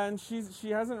Yeah, and she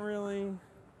hasn't really.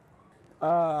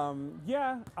 I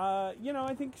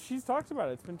think she's talked about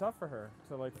it. It's been tough for her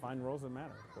to like find roles that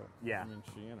matter. But Yeah. I mean,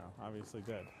 she obviously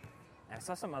did. I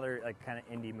saw some other like kind of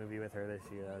indie movie with her this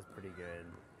year that was pretty good.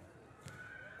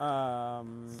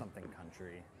 Something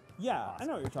country. Yeah, I Oscar.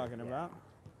 know what you're talking Yeah.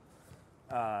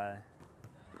 about.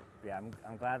 Yeah,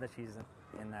 I'm glad that she's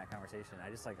in that conversation. I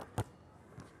just like,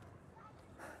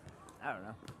 I don't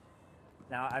know.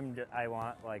 Now I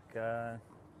want like, who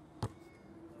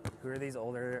are these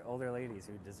older ladies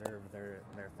who deserve their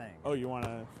thing? Oh, you want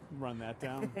to run that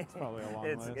down? It's probably a long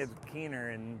list. It's Keener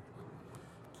and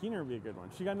Keener would be a good one.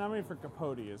 She got nominated for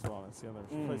Capote as well. That's the other.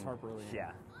 She plays Harper Lee.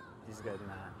 yeah, she's good in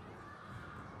that.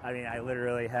 I mean, I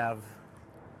literally have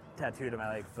tattooed on my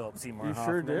leg Philip Seymour You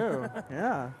Hoffman. sure do.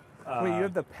 Yeah. Wait, you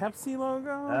have the Pepsi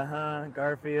logo?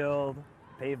 Garfield,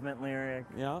 Pavement lyric.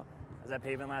 Yeah. I was at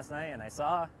Pavement last night, and I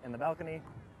saw in the balcony,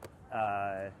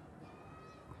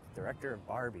 director of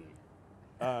Barbie.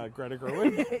 Greta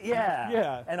Gerwig? Yeah.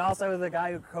 Yeah. And also the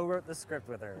guy who co-wrote the script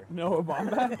with her. Noah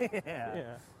Baumbach? Yeah.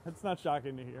 Yeah. That's not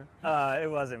shocking to hear.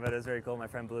 It wasn't, but it was very cool. My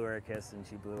friend blew her a kiss, and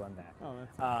she blew one back. Oh,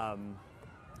 that's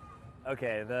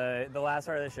Okay, the last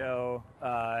part of the show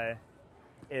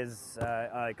is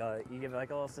you give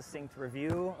like a little succinct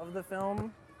review of the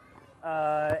film,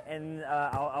 and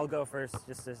I'll go first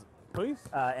just to Please?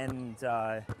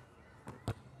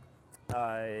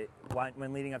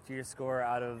 When leading up to your score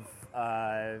out of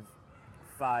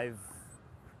 5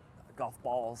 golf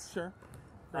balls, Sure.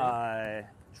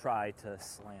 try to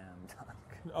slam dunk.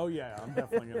 Oh, yeah. I'm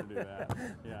definitely going to do that.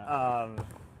 Yeah.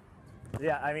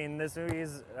 Yeah, I mean, this movie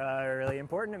is really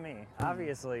important to me,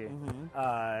 obviously.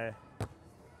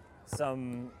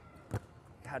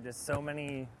 Just so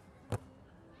many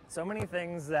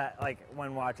things that, like,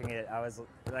 when watching it, I was,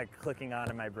 like, clicking on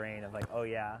in my brain of, like, oh,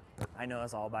 yeah, I know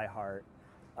this all by heart.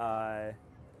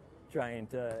 Trying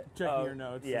to... Checking your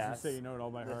notes yes. as you say you know it all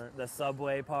by heart. The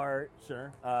Subway part.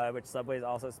 Sure. Which Subway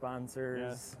also sponsors.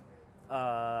 Yes.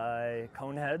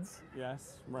 Coneheads.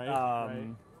 Yes, right.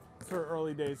 Right. For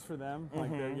early days for them.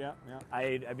 Like yeah.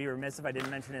 I'd be remiss if I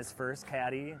didn't mention his first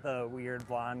caddy, the weird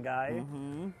blonde guy,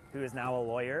 who is now a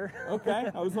lawyer. Okay,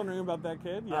 I was wondering about that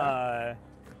kid. Yeah.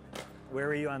 Where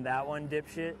were you on that one,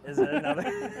 dipshit? Is it another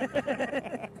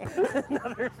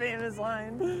another famous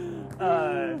line?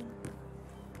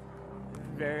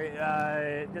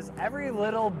 Just every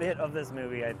little bit of this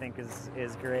movie, I think,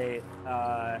 is great.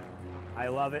 I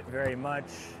love it very much.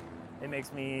 It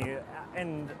makes me,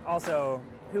 and also,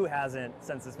 who hasn't,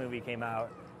 since this movie came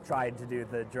out, tried to do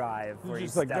the drive where you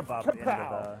just step up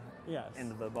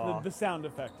into the ball? The sound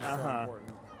effect is so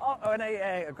important. Oh, and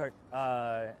of course,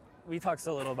 we talked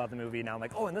so little about the movie. Now I'm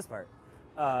like, oh, in this part,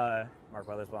 Mark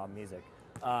Weatherspoon music,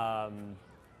 and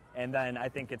then I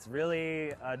think it's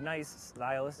really a nice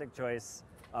stylistic choice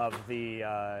of the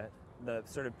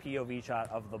sort of POV shot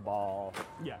of the ball.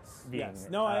 Yes. Being, yes.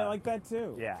 No, I like that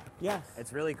too. Yeah. Yes.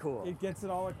 It's really cool. It gets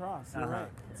it all across. You're right.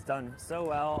 It's done so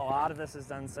well. A lot of this is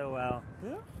done so well.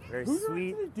 Yeah. Very Who's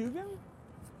sweet. directed it, Dugan?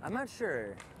 I'm not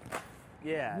sure.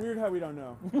 Yeah. Weird how we don't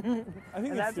know. I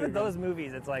think And that's with those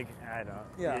movies. It's like, I don't.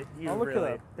 Yeah. You I'll look it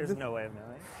really, up. There's no way of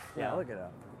knowing. Yeah, look it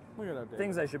up. Look it up, David.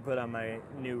 Things I should put on my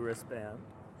new wristband.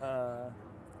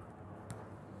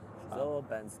 Still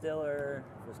Ben Stiller,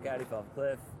 First Caddy Fell Off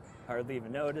Cliff, Hardly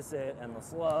Even Notice It,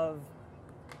 Endless Love,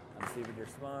 I'm Stupid, You're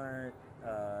Smart.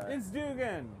 It's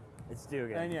Dugan. It's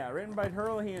Dugan. And yeah, written by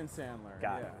Hurley and Sandler.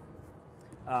 Got it.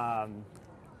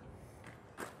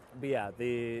 But yeah,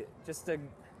 just a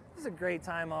great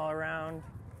time all around.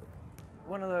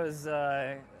 One of those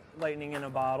lightning in a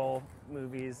bottle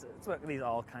movies. It's what these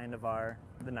all kind of are.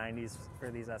 The 90s for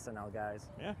these SNL guys.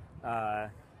 Yeah.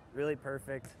 Really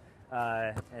perfect.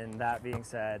 And that being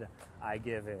said, I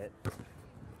give it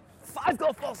 5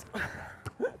 golf balls.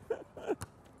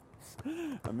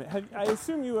 I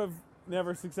assume you have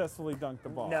never successful dunked the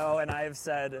ball. No, and I have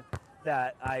said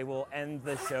that I will end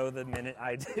the show the minute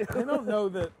I do. I don't know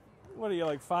that. What are you,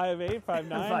 like 5'8", 5'9"?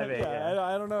 5'8", yeah.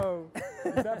 I don't know.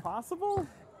 Is that possible?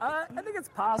 I think it's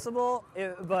possible,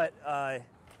 but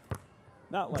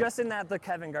Not like just in that the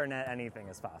Kevin Garnett, anything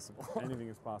is possible. anything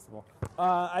is possible.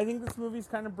 I think this movie's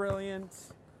kind of brilliant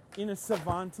in a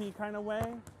savant-y kind of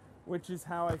way, which is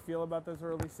how I feel about those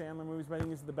early Sandler movies, but I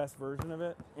think it's the best version of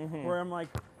it. Where I'm like,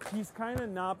 he's kind of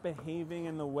not behaving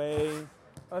in the way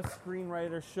a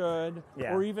screenwriter should,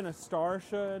 Yeah. or even a star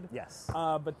should. Yes.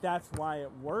 But that's why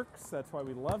it works. That's why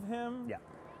we love him. Yeah.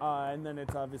 And then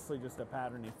it's obviously just a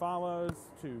pattern he follows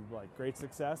to like great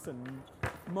success and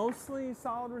mostly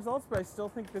solid results. But I still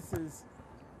think this is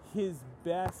his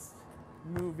best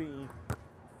movie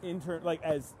I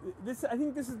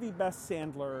think this is the best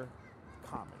Sandler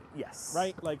comedy. Yes.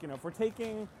 Right? Like, if we're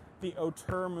taking the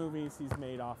auteur movies he's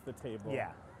made off the table,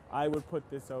 Yeah. I would put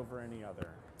this over any other.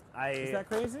 Is that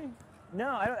crazy? No,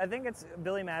 I think it's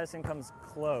Billy Madison comes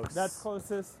close. That's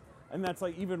closest, and that's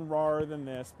like even rawer than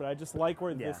this, but I just like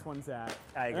where this one's at.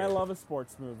 I agree. And I love a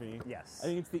sports movie. Yes. I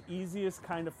think it's the easiest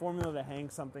kind of formula to hang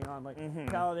something on. Like,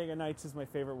 Talladega Nights is my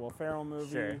favorite Will Ferrell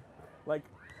movie. Sure. Like,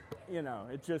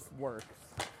 it just works.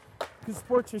 Because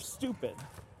sports are stupid.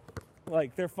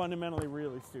 Like, they're fundamentally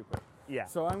really stupid. Yeah.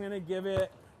 So I'm going to give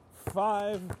it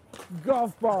 5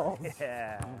 golf balls.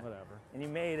 Yeah. Whatever. And you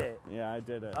made it. Yeah, I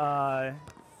did it.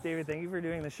 David, thank you for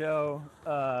doing the show.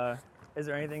 Is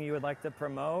there anything you would like to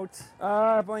promote?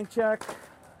 Blank Check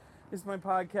is my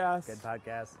podcast. Good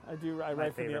podcast. I My write for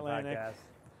The favorite Atlantic. podcast.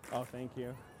 Oh, thank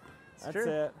you. That's true.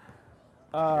 it.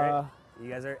 Great. You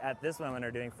guys are at this moment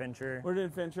are doing Fincher. We're doing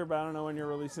Fincher, but I don't know when you're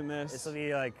releasing this. This will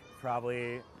be like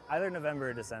probably either November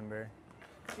or December.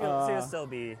 It'll still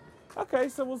be. Okay,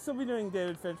 so we'll still be doing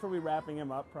David Fincher. We'll be wrapping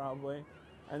him up probably,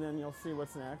 and then you'll see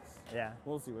what's next. Yeah.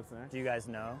 We'll see what's next. Do you guys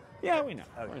know? Yeah, we know.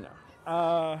 Okay. We know.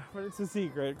 But it's a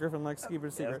secret. Griffin likes to keep it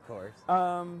a secret. Yeah, of course.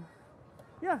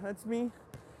 Yeah, that's me.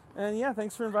 And yeah,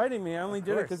 thanks for inviting me. I only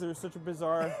did it because it was such a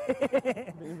bizarre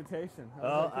invitation.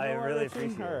 Well, I really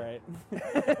appreciate it. All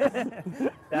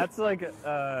right. That's like,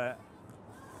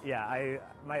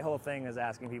 my whole thing is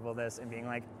asking people this and being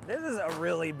like, this is a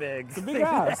really big thing to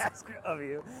ask of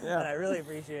you. Yeah. And I really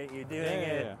appreciate you doing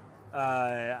it.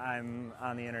 Yeah. I'm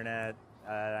on the internet.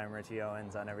 I'm Richie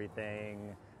Owens on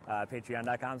everything.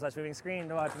 Patreon.com/moving screen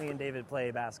to watch me and David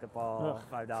play basketball.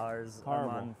 $5 a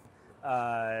month.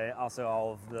 Also,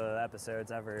 all of the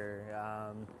episodes ever.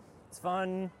 It's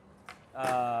fun.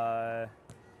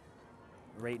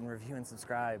 Rate and review and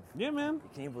subscribe. Yeah, man.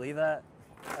 Can you believe that?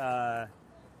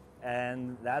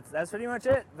 And that's pretty much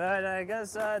it. But I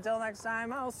guess till next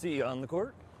time, I'll see you on the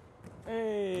court.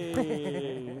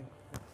 Hey.